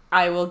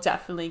 I will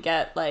definitely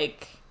get,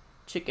 like,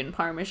 chicken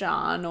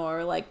parmesan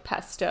or, like,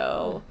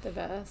 pesto. The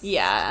best.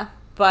 Yeah.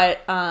 But,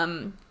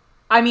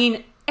 I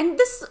mean, and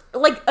this,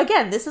 like,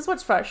 again, this is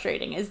what's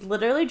frustrating, is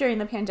literally during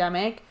the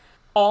pandemic,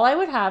 all I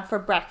would have for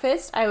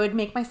breakfast, I would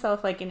make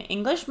myself, like, an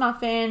English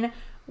muffin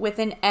with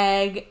an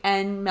egg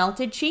and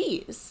melted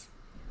cheese.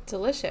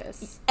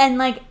 Delicious. And,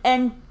 like,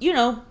 and, you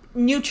know,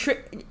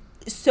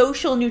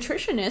 social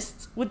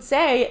nutritionists would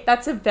say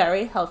that's a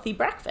very healthy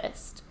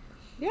breakfast.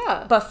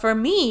 Yeah. But for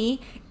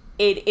me,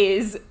 it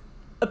is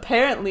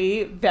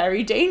apparently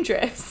very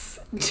dangerous.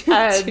 To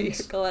your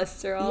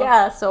cholesterol.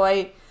 Yeah,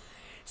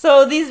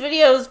 so these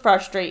videos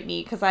frustrate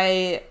me, because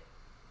I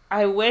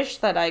wish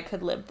that I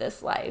could live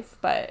this life,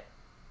 but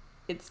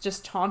it's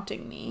just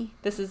taunting me.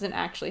 This isn't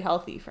actually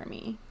healthy for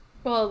me.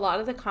 Well, a lot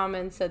of the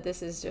comments said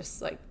this is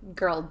just, like,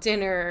 girl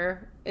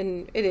dinner,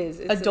 and it is.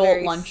 It's adult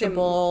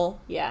lunchable.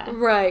 Yeah.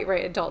 Right,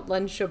 adult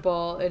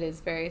lunchable. It is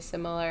very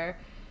similar.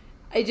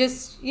 I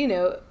just, you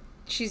know,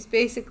 she's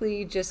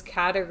basically just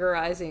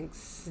categorizing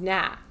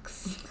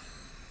snacks.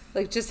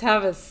 Like, just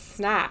have a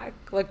snack.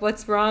 Like,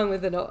 what's wrong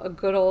with a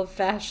good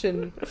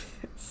old-fashioned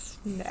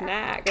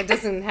snack? It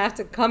doesn't have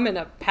to come in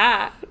a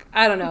pack.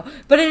 I don't know.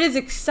 But it is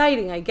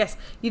exciting, I guess.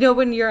 You know,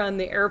 when you're on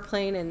the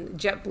airplane and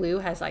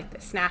JetBlue has, like,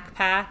 the snack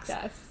packs?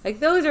 Yes. Like,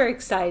 those are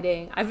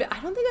exciting. I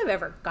don't think I've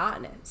ever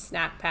gotten a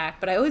snack pack,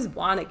 but I always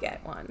want to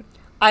get one.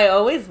 I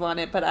always want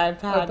it, but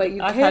I've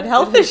had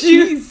health get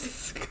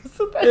issues because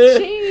of that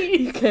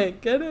cheese. You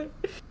can't get it.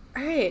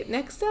 All right,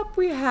 next up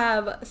we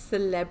have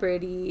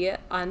celebrity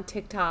on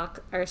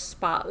TikTok, our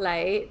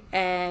spotlight,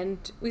 and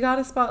we got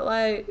to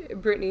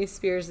spotlight Britney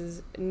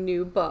Spears'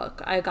 new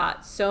book. I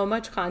got so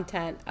much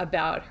content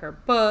about her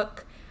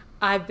book.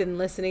 I've been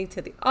listening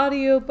to the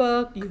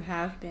audiobook. You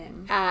have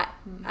been. I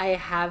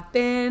have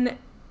been.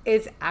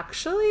 It's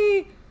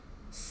actually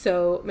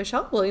so,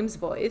 Michelle Williams'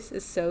 voice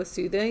is so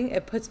soothing.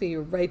 It puts me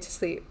right to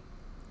sleep.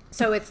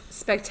 So it's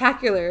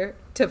spectacular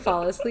to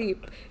fall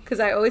asleep,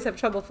 because I always have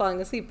trouble falling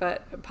asleep,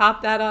 but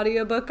pop that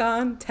audiobook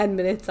on, 10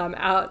 minutes, I'm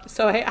out.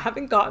 So I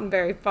haven't gotten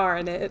very far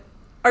in it.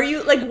 Are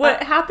you like,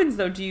 what happens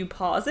though? Do you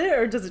pause it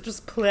or does it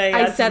just play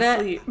as you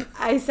sleep?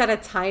 I set a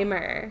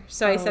timer.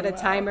 So I set a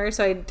timer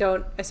so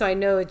I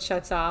know it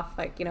shuts off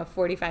like,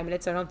 45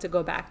 minutes, so I don't have to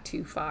go back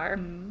too far.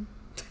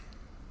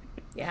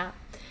 Yeah.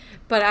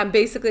 But I'm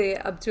basically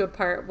up to a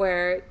part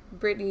where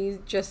Brittany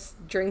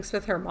just drinks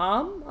with her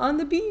mom on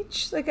the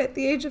beach, like at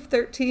the age of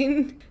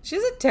 13. She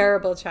has a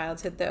terrible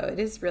childhood, though. It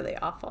is really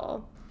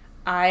awful.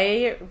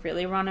 I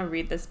really want to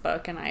read this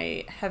book, and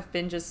I have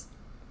been just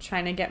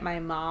trying to get my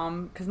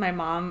mom, because my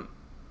mom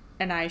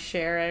and I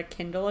share a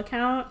Kindle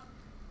account.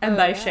 And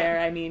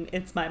share, I mean,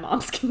 it's my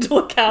mom's Kindle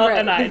account,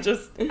 and I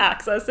just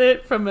access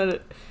it from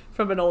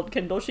an old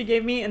Kindle she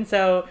gave me. And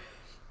so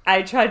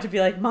I tried to be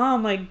like,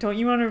 Mom, like, don't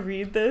you want to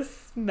read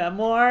this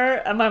memoir?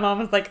 And my mom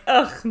was like,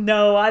 ugh,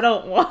 no, I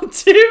don't want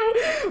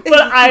to.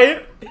 But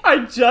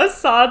I just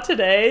saw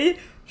today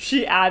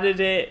she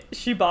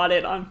bought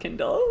it on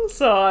Kindle.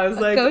 So I was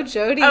like, go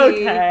Jody.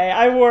 Okay,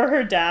 I wore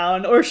her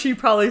down. Or she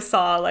probably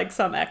saw like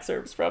some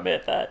excerpts from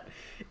it that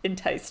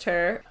enticed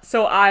her.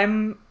 So I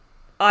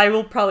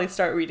will probably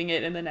start reading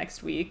it in the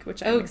next week,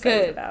 which I'm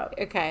excited about.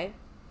 Okay.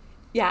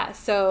 Yeah,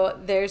 so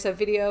there's a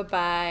video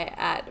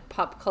at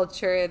Pop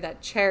Culture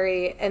that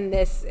Cherry, and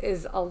this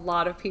is a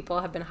lot of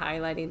people have been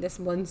highlighting this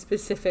one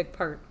specific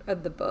part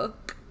of the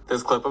book.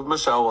 This clip of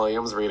Michelle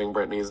Williams reading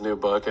Britney's new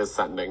book is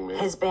sending me.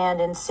 His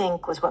band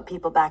NSYNC was what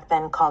people back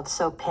then called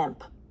So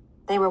Pimp.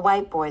 They were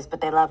white boys, but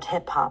they loved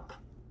hip-hop.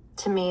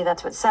 To me,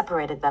 that's what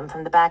separated them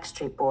from the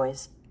Backstreet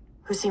Boys,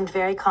 who seemed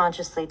very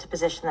consciously to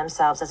position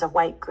themselves as a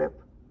white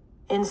group.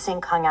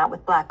 NSYNC hung out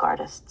with black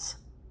artists.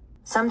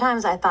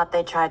 Sometimes I thought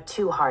they tried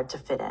too hard to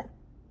fit in.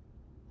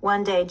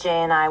 One day,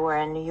 Jay and I were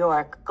in New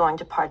York, going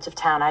to parts of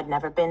town I'd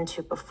never been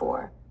to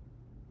before.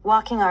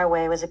 Walking our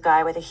way was a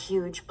guy with a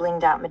huge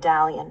blinged-out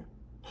medallion.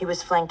 He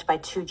was flanked by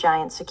 2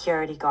 giant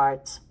security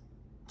guards.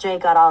 Jay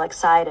got all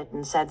excited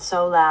and said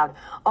so loud,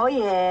 "Oh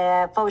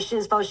yeah, faux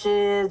shiz,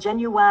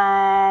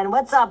 Genuine,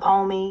 what's up,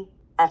 homie?"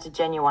 After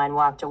Genuine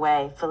walked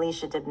away,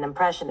 Felicia did an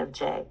impression of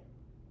Jay.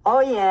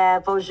 "Oh yeah,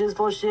 faux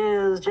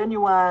shiz,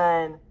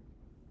 Genuine."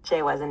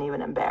 Jay wasn't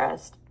even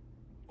embarrassed.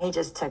 He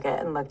just took it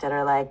and looked at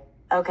her like,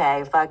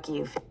 okay, fuck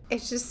you.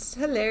 It's just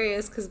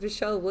hilarious because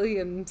Michelle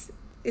Williams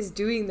is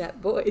doing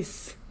that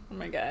voice. Oh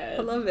my God.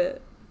 I love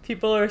it.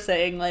 People are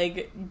saying,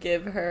 like,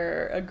 give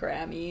her a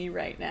Grammy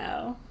right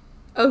now.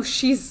 Oh,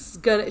 she's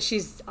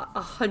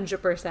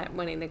 100%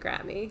 winning the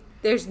Grammy.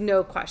 There's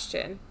no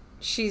question.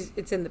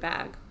 It's in the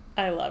bag.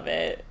 I love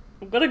it.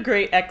 What a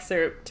great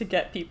excerpt to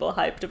get people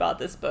hyped about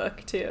this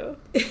book, too.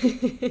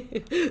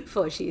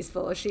 Foshies.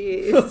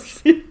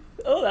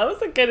 Oh, that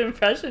was a good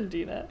impression,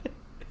 Dina.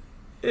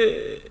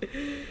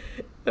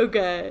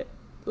 Okay.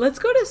 Let's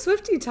go to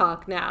Swiftie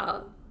Talk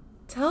now.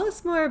 Tell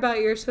us more about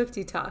your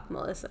Swiftie Talk,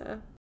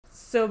 Melissa.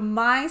 So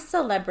my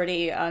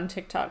celebrity on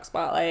TikTok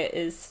Spotlight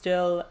is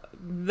still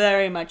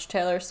very much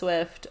Taylor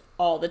Swift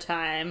all the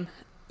time.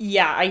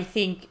 Yeah, I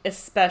think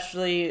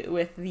especially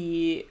with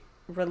the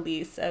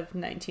release of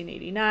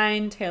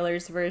 1989,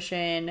 Taylor's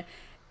version,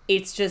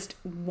 it's just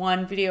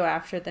one video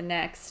after the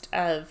next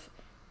of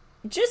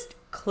just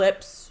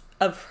clips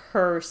of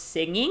her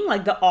singing.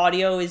 Like, the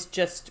audio is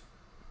just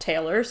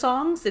Taylor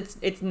songs.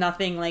 It's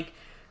nothing like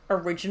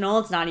original.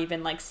 It's not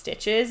even like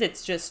stitches.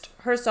 It's just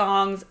her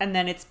songs, and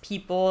then it's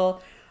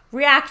people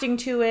reacting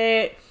to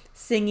it,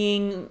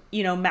 singing,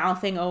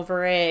 mouthing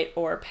over it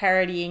or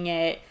parodying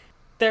it.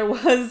 There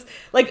was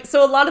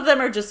so a lot of them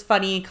are just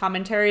funny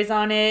commentaries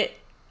on it,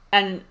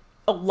 and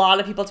a lot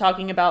of people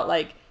talking about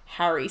like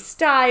Harry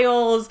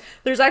Styles.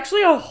 There's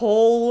actually a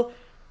whole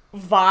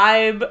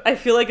vibe, I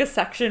feel like a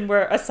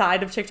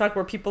side of TikTok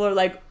where people are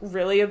like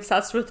really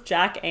obsessed with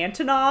Jack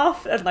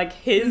Antonoff and like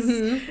his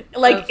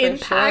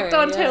impact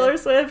on Taylor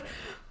Swift.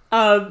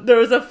 There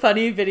was a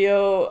funny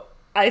video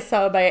I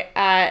saw by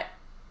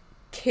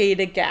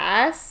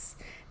 @KDaGas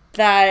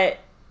that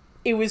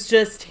it was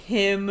just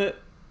him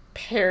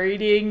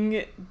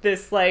parodying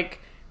this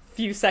like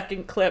few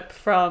second clip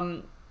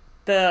from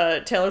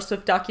the Taylor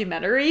Swift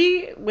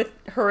documentary with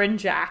her and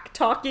Jack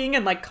talking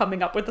and like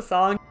coming up with a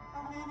song.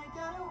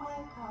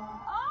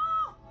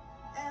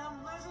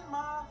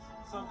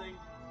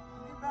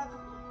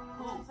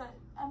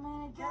 I'm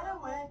in a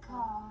getaway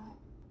car,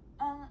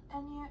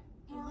 and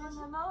you're in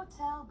the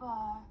motel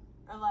bar,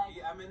 or like.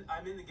 Yeah, I'm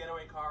in the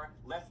getaway car.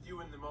 Left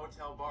you in the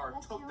motel bar.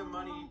 Took the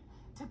money.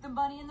 Took the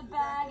money in the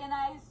bag, and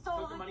I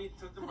stole Took the money in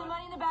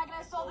the bag, and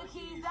I stole the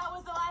keys. That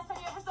was the last time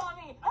you ever saw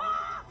me.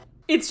 Ah!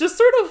 It's just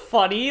sort of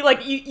funny.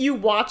 Like, you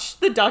watch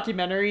the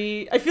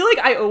documentary. I feel like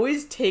I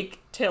always take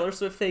Taylor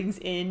Swift things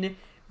in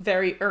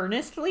very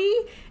earnestly,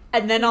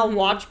 and then I'll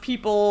watch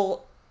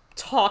people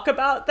talk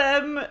about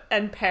them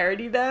and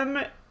parody them,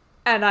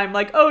 and I'm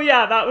like, oh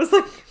yeah, that was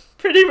like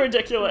pretty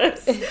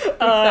ridiculous.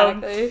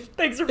 Exactly.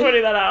 Thanks for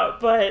pointing that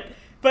out. But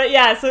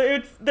yeah, so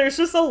there's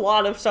just a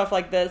lot of stuff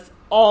like this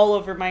all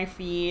over my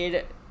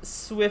feed.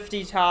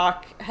 Swiftie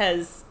Talk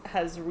has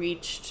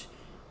reached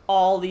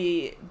all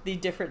the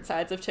different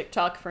sides of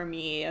TikTok for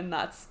me, and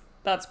that's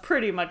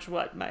pretty much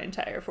what my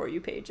entire For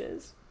You page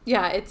is.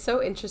 Yeah, it's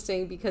so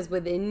interesting because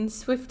within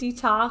Swiftie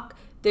Talk,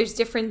 there's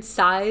different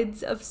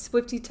sides of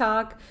Swiftie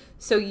Talk.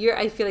 So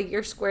I feel like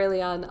you're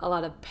squarely on a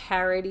lot of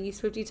parody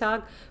Swiftie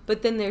Talk,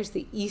 but then there's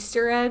the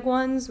Easter egg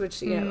ones,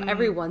 which, you know,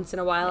 every once in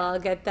a while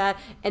I'll get that.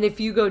 And if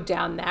you go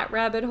down that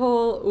rabbit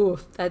hole,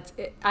 oof, that's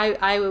it.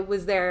 I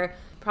was there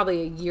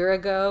probably a year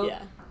ago,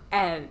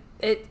 and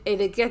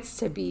it gets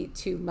to be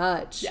too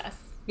much. Yes.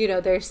 You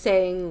know, they're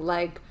saying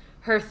like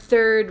her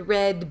third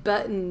red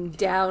button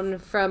down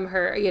from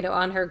her, you know,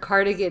 on her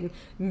cardigan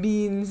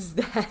means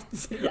that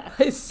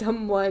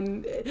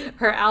someone,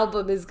 her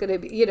album is going to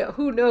be, you know,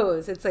 who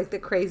knows? It's like the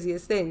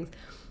craziest things,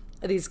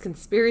 these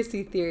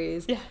conspiracy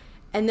theories. Yeah.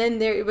 And then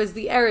there was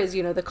the eras,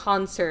 you know, the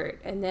concert,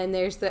 and then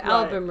there's the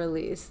album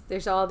release.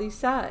 There's all these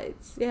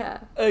sides. Yeah.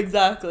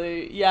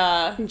 Exactly.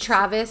 Yeah. And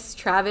Travis,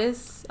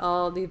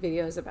 all the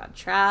videos about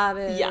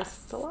Travis.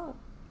 Yes. It's a lot.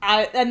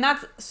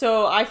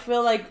 I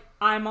feel like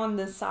I'm on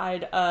the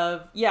side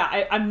of,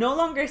 I'm no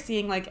longer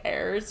seeing like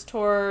Eras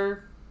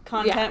tour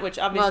content, which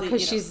obviously,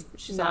 because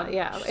she's not,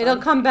 it'll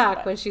come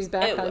back when she's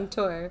back on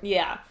tour.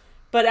 Yeah.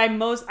 But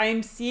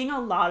I'm seeing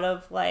a lot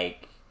of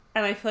like,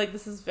 and I feel like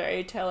this is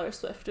very Taylor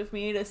Swift of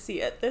me to see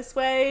it this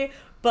way,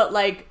 but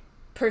like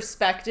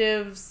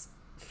perspectives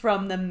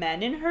from the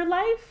men in her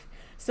life.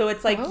 So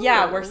it's like,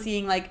 we're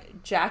seeing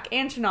like Jack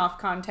Antonoff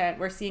content.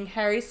 We're seeing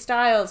Harry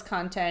Styles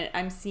content.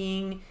 I'm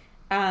seeing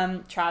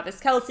Travis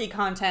Kelce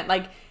content.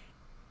 Like,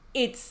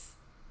 it's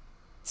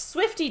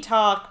Swiftie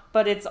Talk,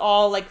 but it's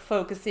all like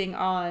focusing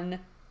on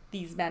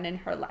these men in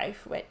her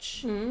life,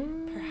 which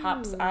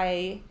perhaps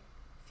I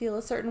feel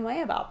a certain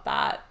way about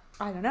that.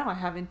 I don't know. I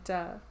haven't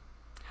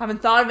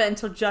thought of it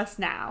until just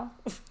now.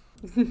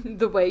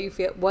 The way you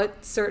feel?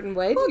 What certain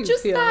way do you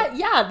just feel?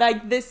 That,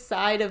 like this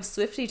side of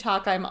Swiftie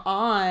Talk I'm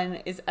on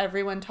is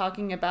everyone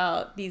talking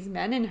about these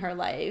men in her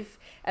life,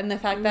 and the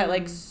fact that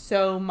like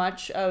so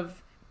much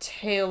of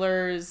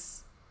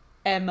Taylor's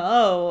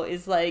MO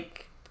is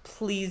like,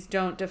 please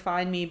don't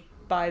define me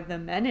by the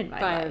men in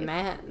my life. By a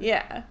man.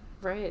 Yeah.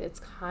 Right. It's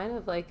kind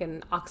of like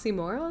an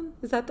oxymoron.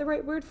 Is that the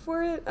right word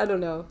for it? I don't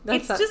know.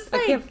 It's just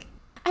like,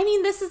 I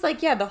mean, this is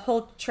like, the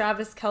whole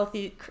Travis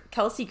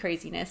Kelce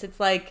craziness. It's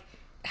like,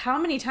 how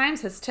many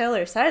times has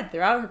Taylor said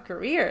throughout her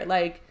career,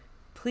 like,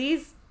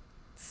 please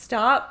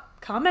stop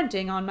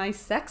commenting on my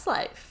sex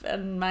life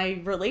and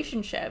my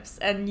relationships?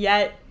 And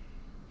yet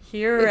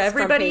here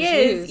everybody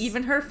is,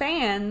 even her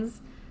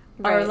fans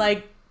are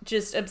like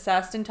just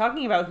obsessed and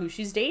talking about who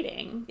she's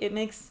dating. It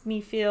makes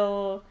me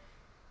feel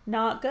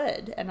not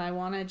good. And I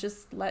want to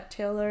just let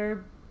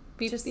Taylor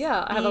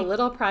have a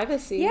little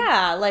privacy.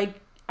 Yeah. Like,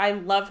 I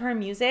love her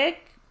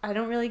music. I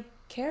don't really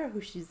care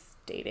who she's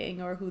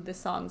dating or who the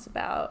song's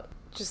about.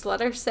 Just let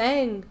her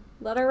sing.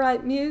 Let her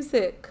write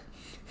music.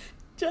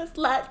 Just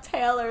let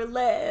Taylor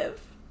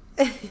live.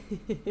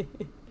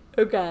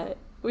 Okay.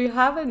 We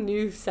have a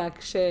new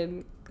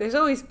section. There's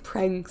always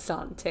pranks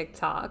on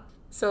TikTok.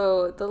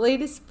 So the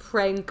latest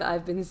prank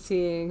I've been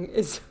seeing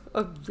is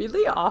a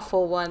really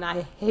awful one.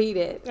 I hate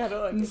it. I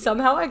don't like it.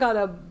 Somehow I got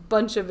a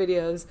bunch of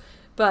videos.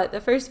 But the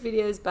first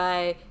video is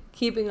by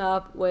Keeping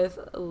Up with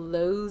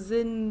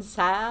Lozen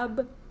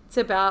Sab. It's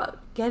about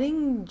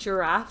getting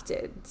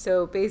drafted.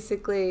 So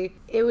basically,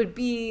 it would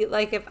be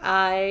like if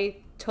I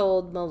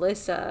told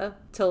Melissa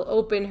to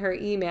open her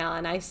email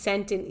and I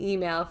sent an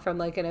email from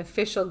like an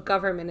official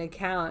government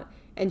account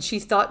and she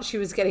thought she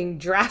was getting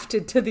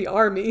drafted to the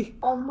army.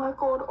 Oh my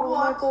god, oh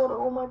my god,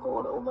 oh my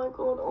god, oh my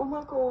god, oh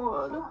my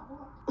god.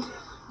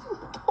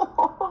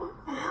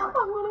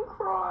 I'm gonna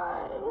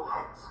cry.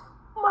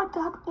 My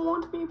dad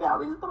warned me about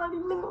this, but I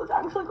didn't think it was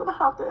actually gonna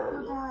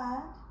happen.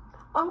 Dad?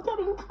 I'm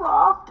getting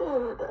drafted.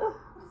 What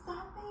does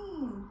that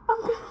mean?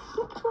 I'm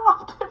getting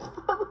drafted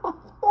for the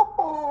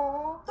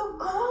war. The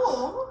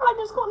war? I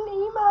just got an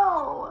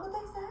email. What did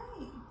they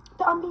say?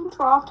 That I'm being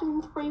drafted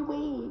in 3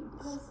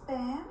 weeks. Is it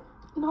spam?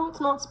 No,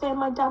 it's not spam.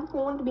 My dad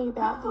warned me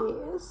about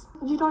this.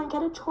 You don't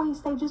get a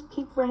choice. They just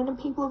pick random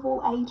people of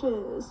all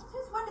ages.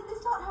 Since when did this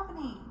start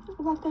happening?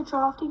 Like, they're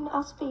drafting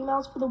us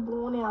females for the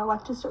war now,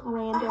 like, just at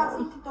random. I have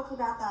seen TikToks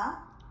about that.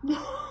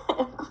 Yeah,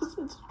 because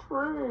it's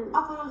true.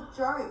 I thought it was a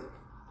joke.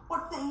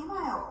 What's the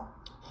email?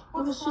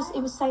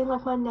 It was saying,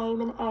 like, my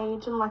name and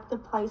age and, like, the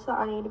place that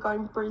I need to go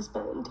in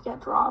Brisbane to get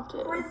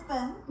drafted.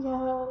 Brisbane?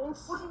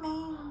 Yes. What do you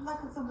mean, like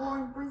it's a war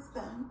in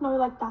Brisbane? No,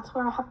 like, that's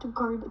where I have to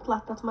go,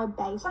 like, that's my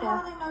base. But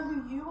how do they know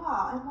who you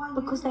are and why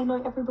because they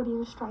know everybody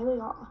in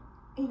Australia.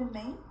 Even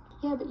me?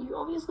 Yeah, but you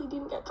obviously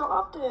didn't get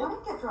drafted. I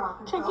didn't get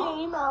drafted. Check your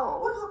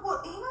email.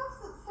 What emails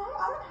does it say?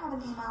 I don't have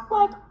an email.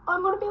 Like,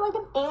 I'm gonna be like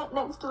an ant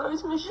next to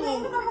those machines. Do they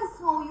even know how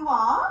small you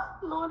are?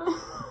 No, I don't.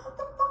 What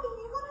the fuck are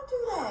you gonna do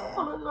there? I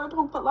don't know,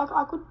 dog, but like,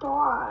 I could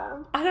die.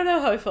 I don't know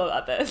how I feel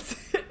about this.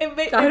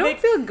 I don't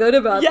feel good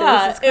about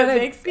this. It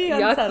makes me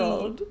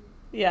unsettled.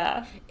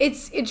 Yeah.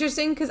 It's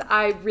interesting because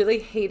I really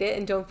hate it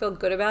and don't feel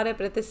good about it,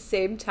 but at the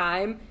same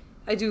time,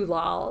 I do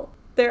lol.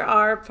 There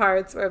are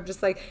parts where I'm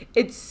just like,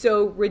 it's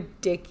so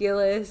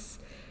ridiculous.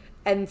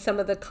 And some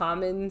of the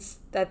comments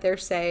that they're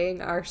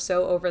saying are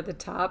so over the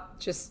top.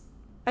 Just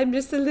I'm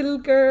just a little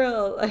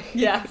girl, like,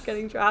 Yes.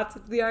 getting dropped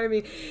into the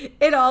army.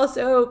 It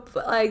also,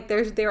 like,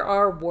 there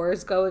are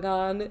wars going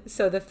on,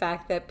 so the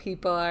fact that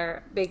people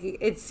are making,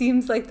 it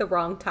seems like the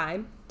wrong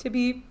time to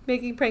be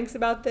making pranks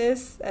about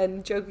this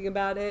and joking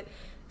about it.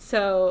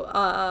 So,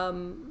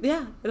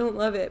 yeah, I don't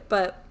love it,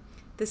 but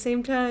at the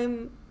same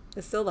time, I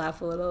still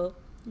laugh a little.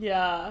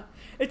 Yeah.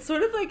 It's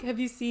sort of like, have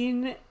you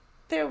seen,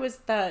 there was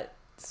that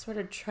sort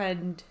of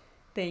trend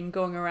thing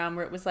going around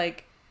where it was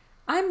like,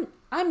 I'm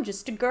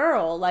just a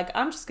girl. Like,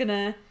 I'm just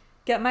gonna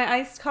get my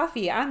iced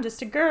coffee. I'm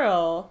just a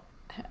girl.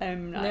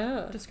 I'm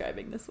not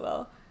describing this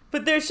well.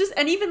 But there's just,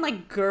 and even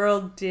like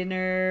girl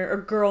dinner or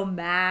girl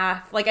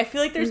math. Like, I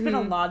feel like there's been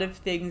a lot of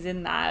things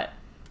in that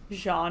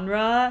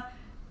genre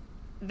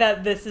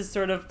that this is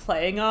sort of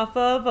playing off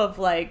of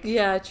like.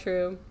 Yeah,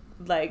 true.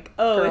 Like,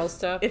 oh, Girl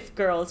stuff. If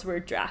girls were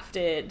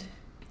drafted.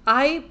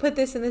 I put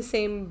this in the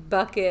same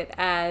bucket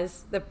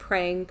as the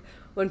prank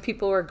when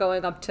people were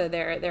going up to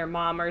their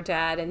mom or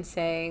dad and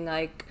saying,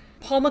 like,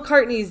 Paul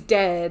McCartney's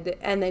dead,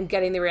 and then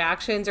getting the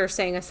reactions, or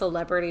saying a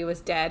celebrity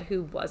was dead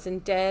who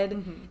wasn't dead.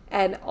 Mm-hmm.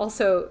 And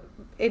also,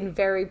 in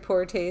very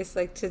poor taste,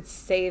 like, to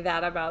say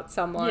that about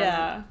someone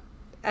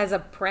as a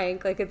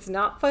prank. Like, it's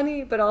not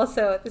funny, but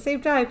also, at the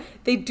same time,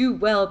 they do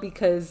well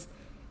because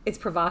it's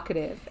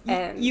provocative.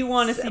 And you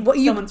want to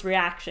see someone's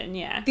reaction,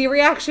 The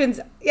reactions,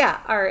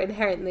 are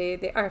inherently,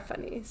 they are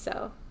funny,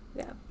 so,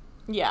 yeah.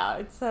 Yeah,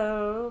 it's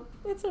a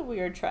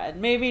weird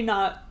trend. Maybe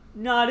not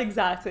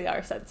exactly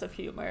our sense of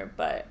humor,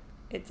 but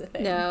it's a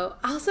thing. No.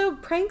 Also,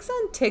 pranks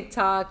on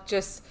TikTok,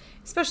 just,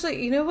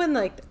 especially, you know when,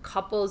 like,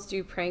 couples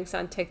do pranks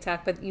on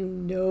TikTok, but you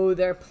know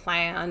they're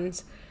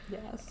planned?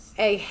 Yes.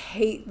 I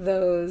hate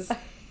those.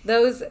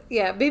 Those,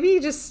 maybe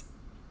just,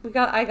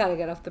 I gotta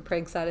get off the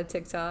prank side of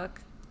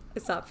TikTok.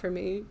 It's not for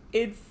me.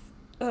 It's,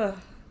 you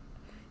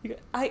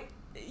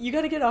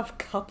gotta get off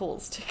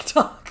couples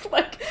TikTok.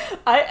 Like,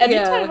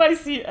 anytime I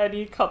see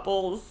any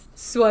couples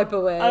swipe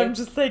away, I'm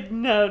just like,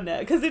 no,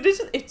 because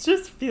it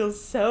just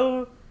feels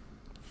so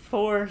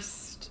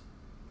forced.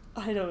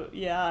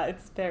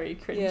 It's very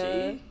cringy.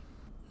 Yeah.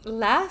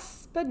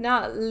 Last but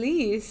not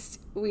least,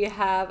 we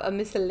have a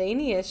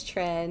miscellaneous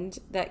trend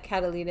that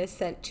Catalina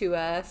sent to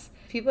us.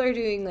 People are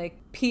doing, like,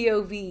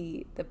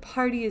 POV, the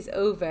party is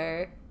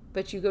over,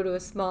 but you go to a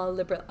small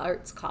liberal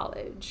arts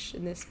college,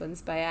 and this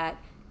one's by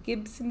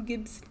Gibson.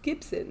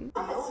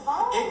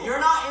 If you're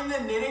not in the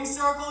knitting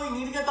circle, you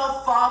need to get the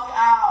fuck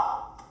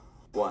out.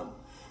 One.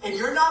 If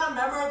you're not a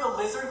member of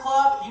the Lizard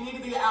Club, you need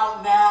to be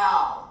out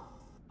now.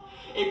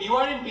 If you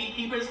aren't in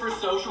Beekeepers for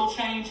Social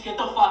Change, get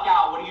the fuck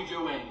out. What are you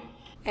doing?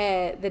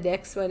 The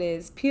next one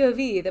is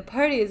POV, the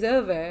party is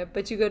over,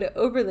 but you go to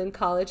Oberlin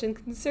College and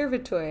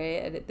Conservatory,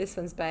 and this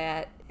one's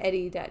by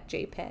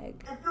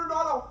Eddie.jpg. If you're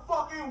not a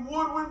fucking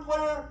woodwind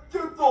player,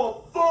 get the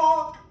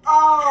fuck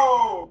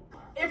out!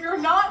 If you're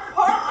not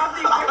part of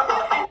the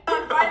Griffin and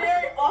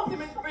non-binary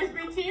ultimate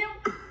frisbee team,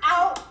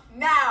 out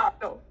now.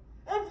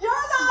 If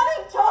you're not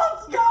in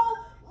Toadstool,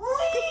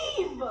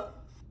 leave.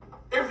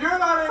 If you're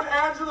not in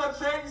Angela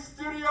Chang's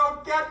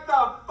studio, get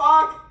the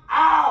fuck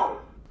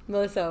out!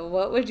 Melissa,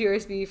 what would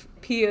yours be?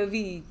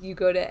 POV, you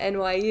go to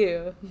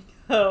NYU.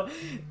 Oh,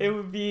 it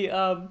would be,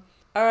 all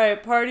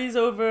right, party's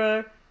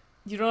over.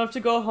 You don't have to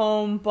go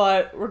home,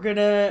 but we're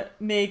gonna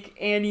make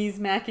Annie's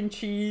mac and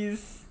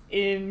cheese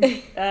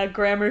in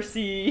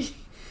Gramercy,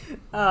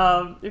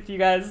 if you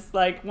guys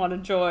want to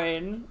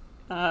join.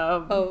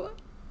 Mine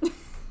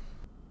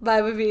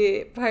would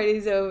be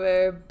party's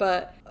over,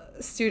 but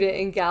a student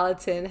in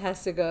Gallatin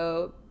has to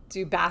go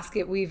do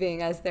basket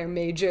weaving as their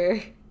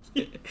major.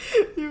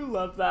 You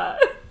love that.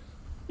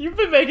 You've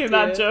been making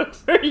that joke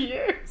for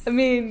years. I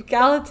mean,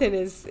 Gallatin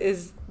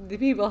is the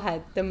people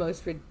had the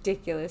most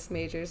ridiculous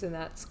majors in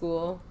that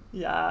school.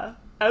 Yeah.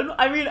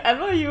 I mean,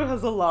 NYU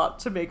has a lot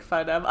to make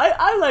fun of.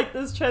 I like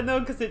this trend,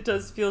 though, because it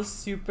does feel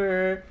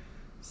super,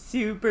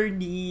 super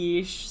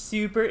niche,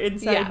 super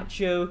inside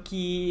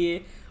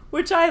jokey,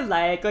 which I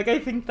like. Like, I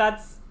think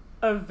that's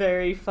a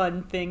very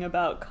fun thing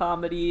about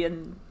comedy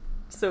and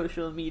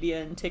social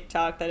media and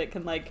TikTok, that it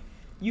can, like,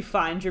 you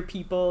find your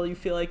people, you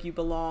feel like you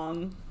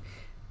belong.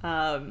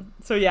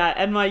 So,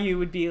 yeah, NYU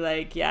would be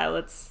like,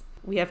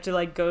 we have to,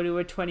 like, go to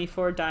a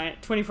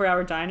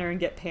 24-hour diner and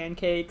get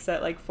pancakes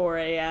at, like, 4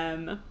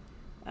 a.m.,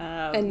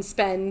 and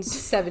spend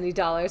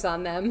 $70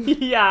 on them.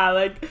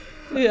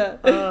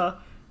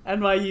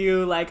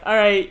 NYU, like, all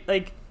right,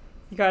 like,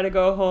 you gotta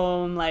go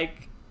home,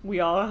 like, we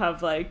all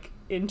have, like,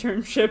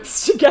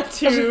 internships to get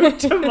to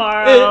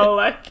tomorrow,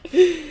 like,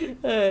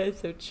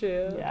 it's so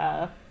true.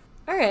 Yeah.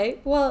 All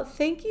right, well,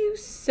 thank you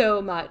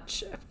so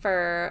much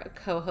for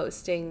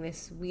co-hosting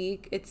this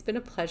week. It's been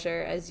a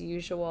pleasure as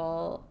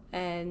usual,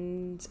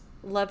 and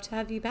love to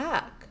have you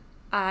back.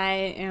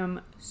 I am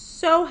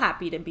so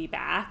happy to be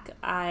back.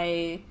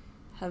 I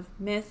have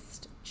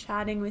missed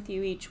chatting with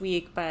you each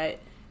week, but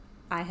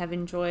I have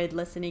enjoyed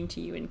listening to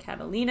you and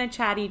Catalina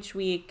chat each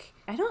week.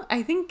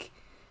 I think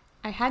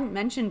I hadn't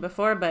mentioned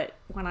before, but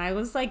when I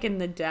was, like, in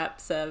the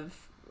depths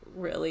of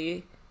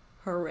really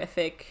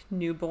horrific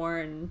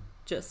newborn,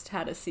 just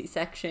had a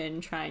C-section,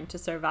 trying to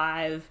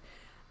survive,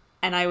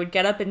 and I would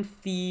get up and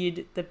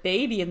feed the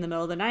baby in the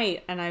middle of the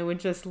night, and I would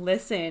just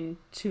listen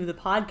to the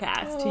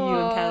podcast to you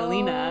and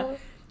Catalina,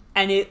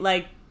 and it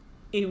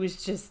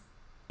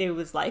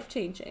was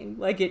life-changing.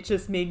 Like, it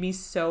just made me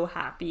so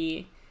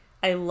happy.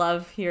 I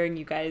love hearing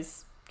you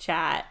guys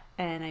chat,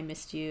 and I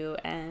missed you,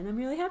 and I'm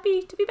really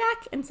happy to be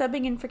back and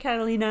subbing in for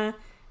Catalina,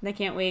 and I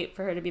can't wait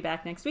for her to be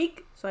back next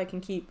week so I can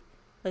keep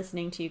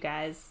listening to you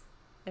guys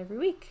every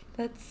week.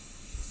 That's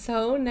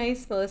so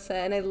nice, Melissa,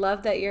 and I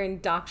love that you're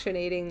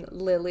indoctrinating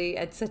Lily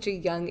at such a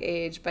young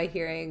age by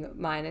hearing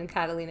mine and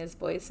Catalina's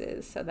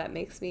voices. So that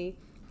makes me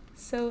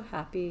so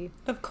happy.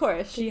 Of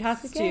course, she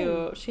has to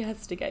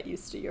get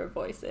used to your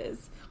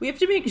voices. We have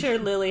to make sure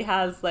Lily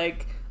has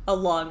like a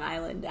Long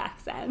Island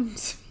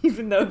accent,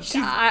 even though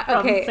she's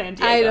from San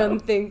Diego. I don't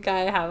think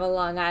I have a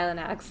Long Island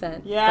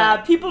accent. Yeah,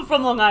 people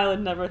from Long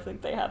Island never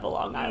think they have a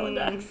Long Island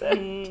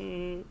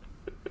accent.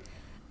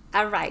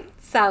 All right,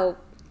 so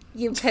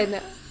you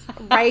can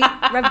rate,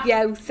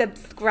 review,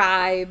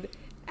 subscribe,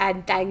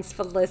 and thanks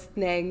for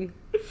listening.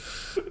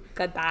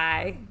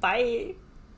 Goodbye. Bye.